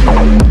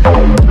you breathe.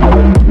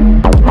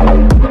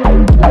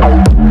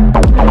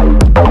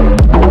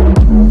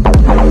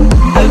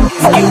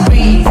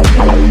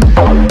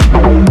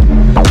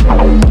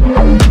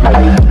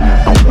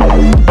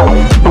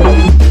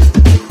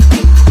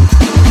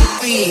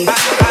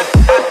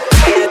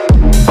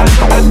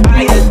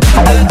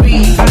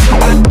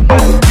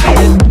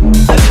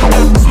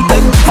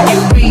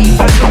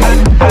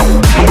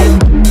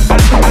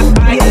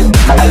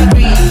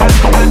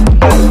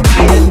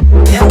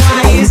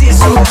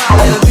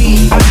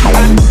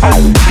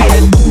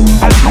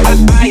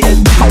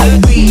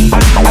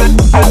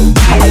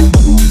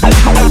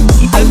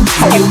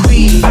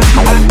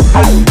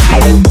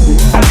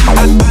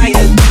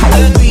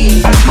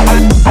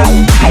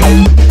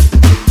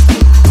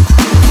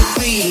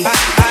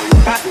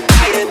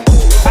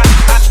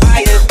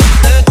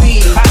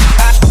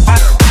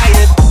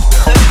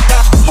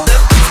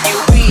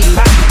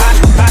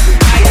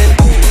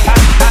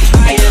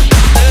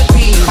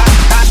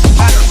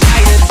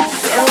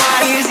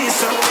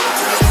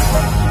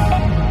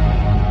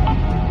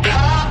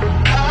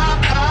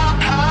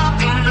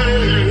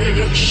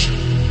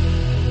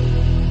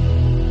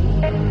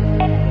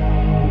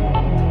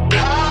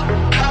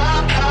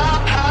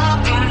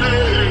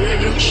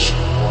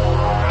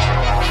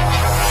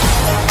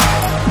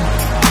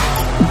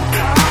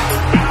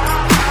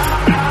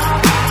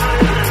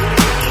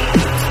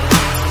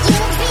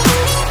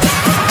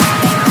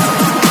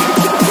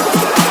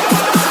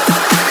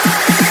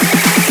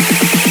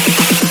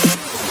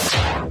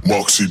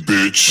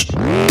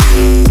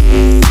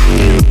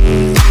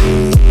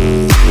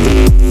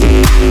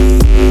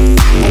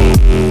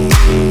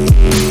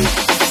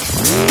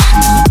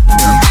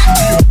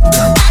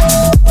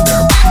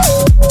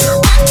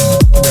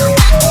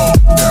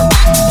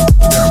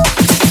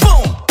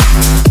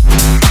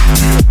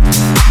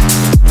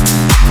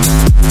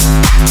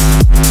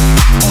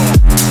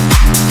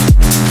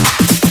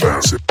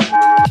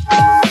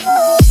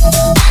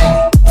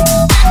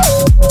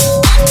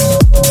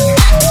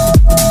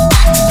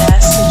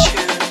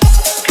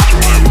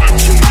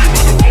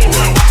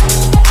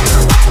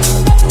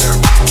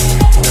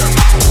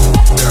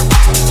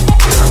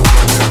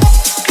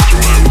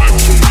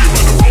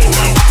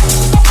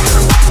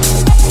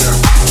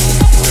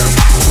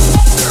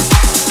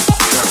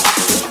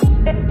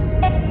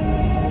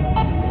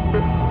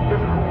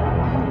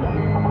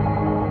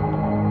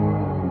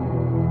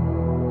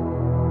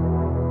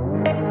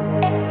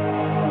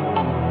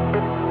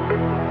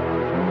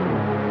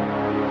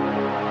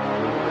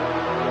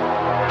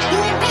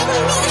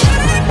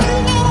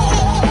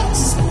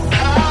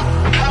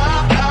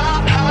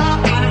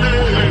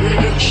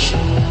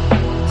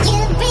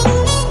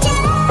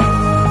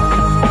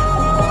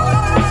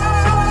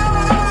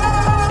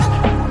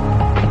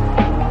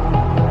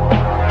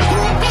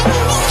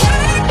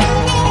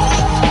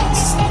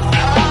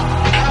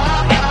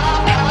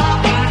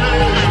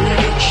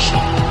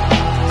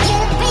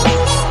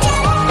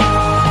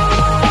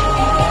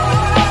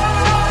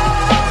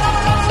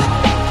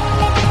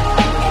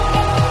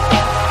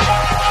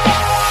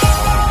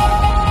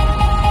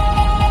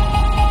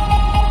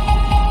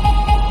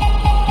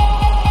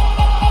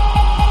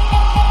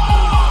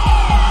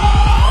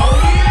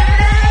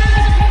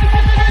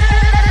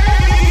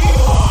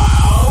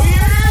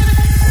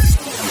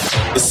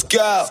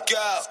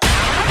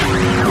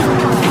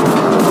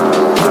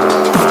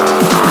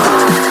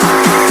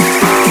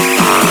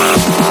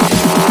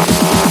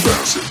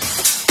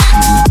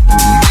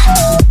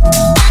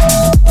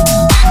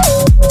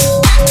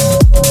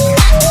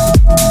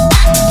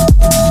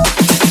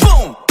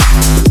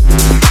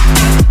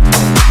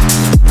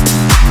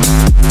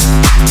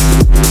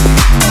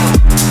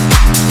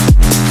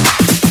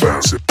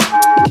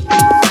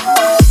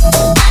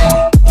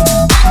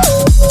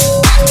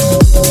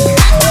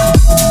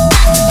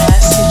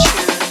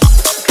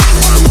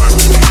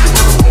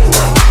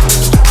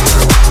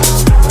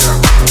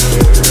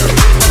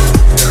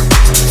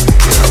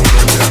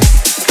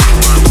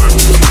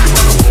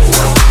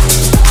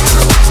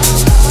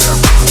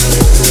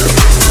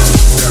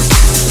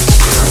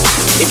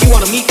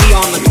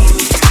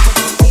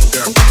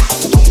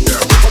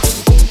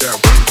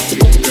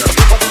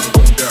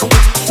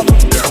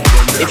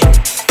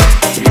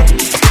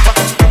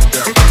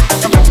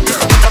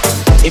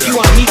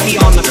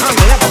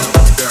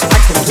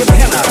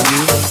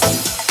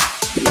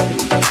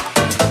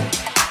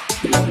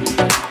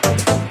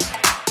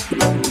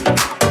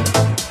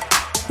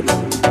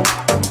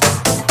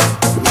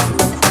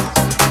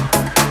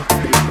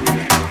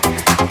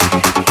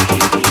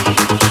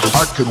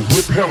 can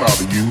whip hell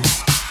out of you.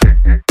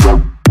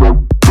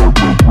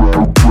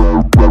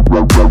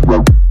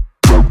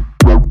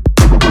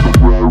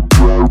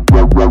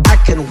 I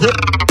can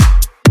whip.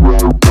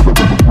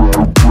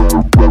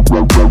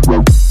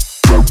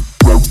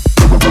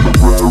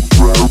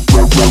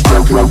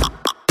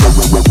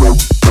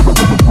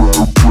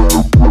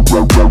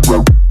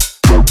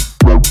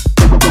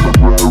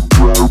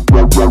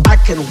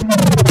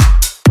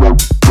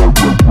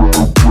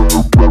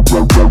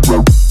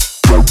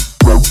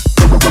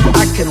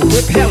 I can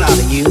whip hell out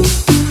of you.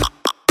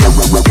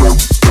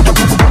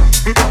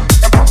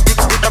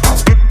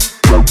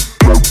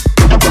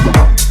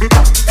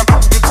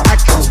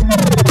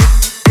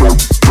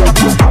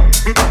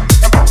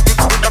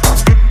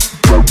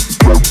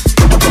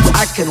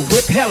 I can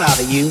whip hell out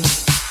of you.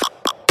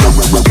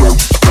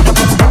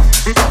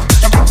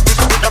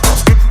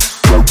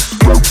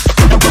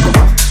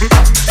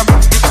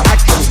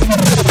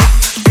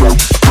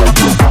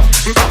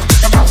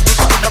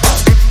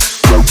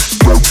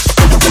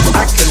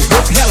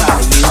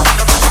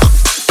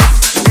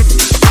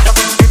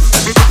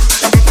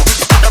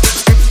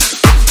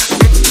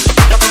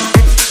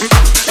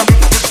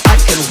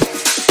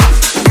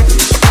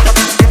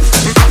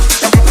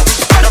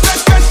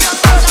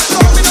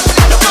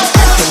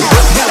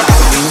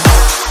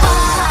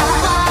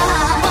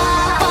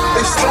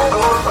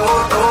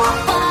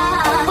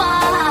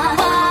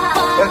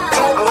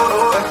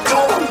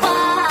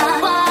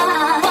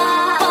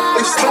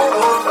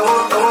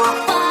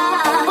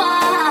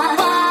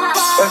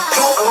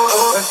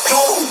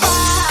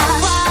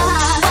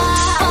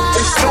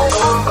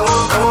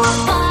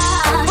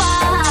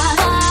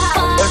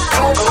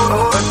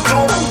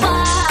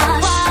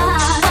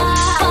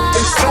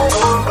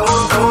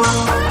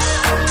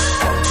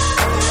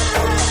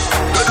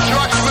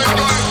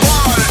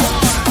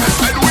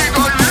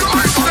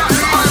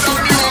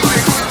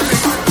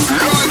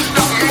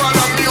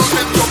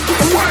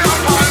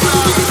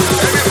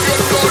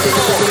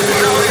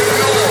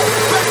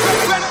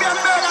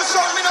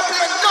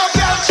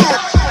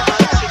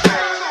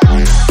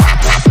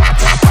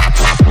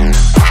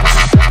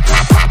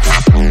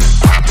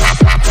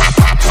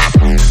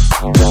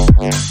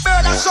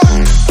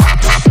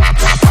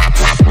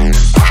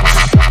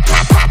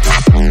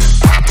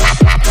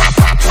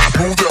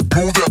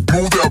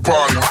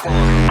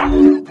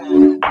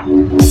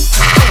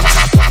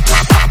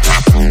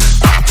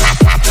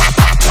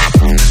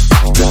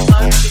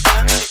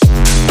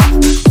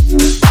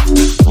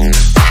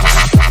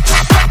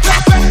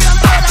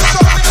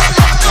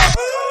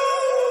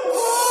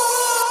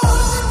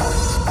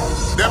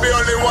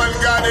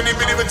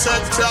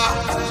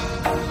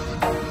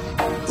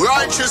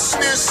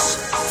 Righteousness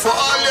for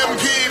all them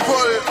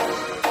people.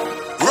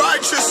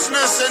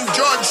 Righteousness and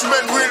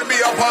judgment will be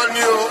upon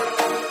you.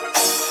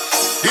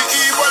 The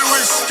evil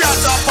will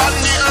scatter upon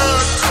the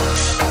earth.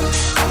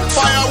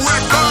 Fire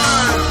will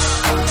burn.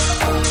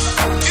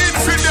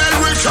 Infidel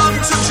will come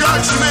to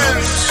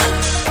judgment.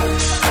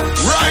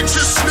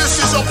 Righteousness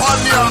is upon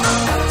you.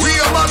 We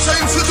are about to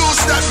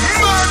introduce that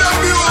murder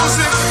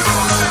music.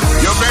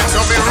 You're meant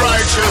to be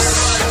righteous.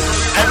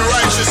 And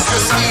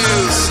righteousness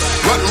is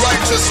what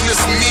righteousness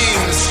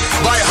means.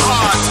 By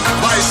heart,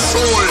 by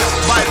soul,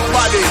 by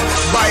body,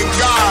 by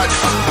God.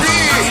 Be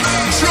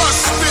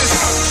justice.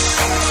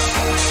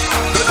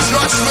 The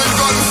judgment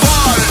gonna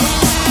fall.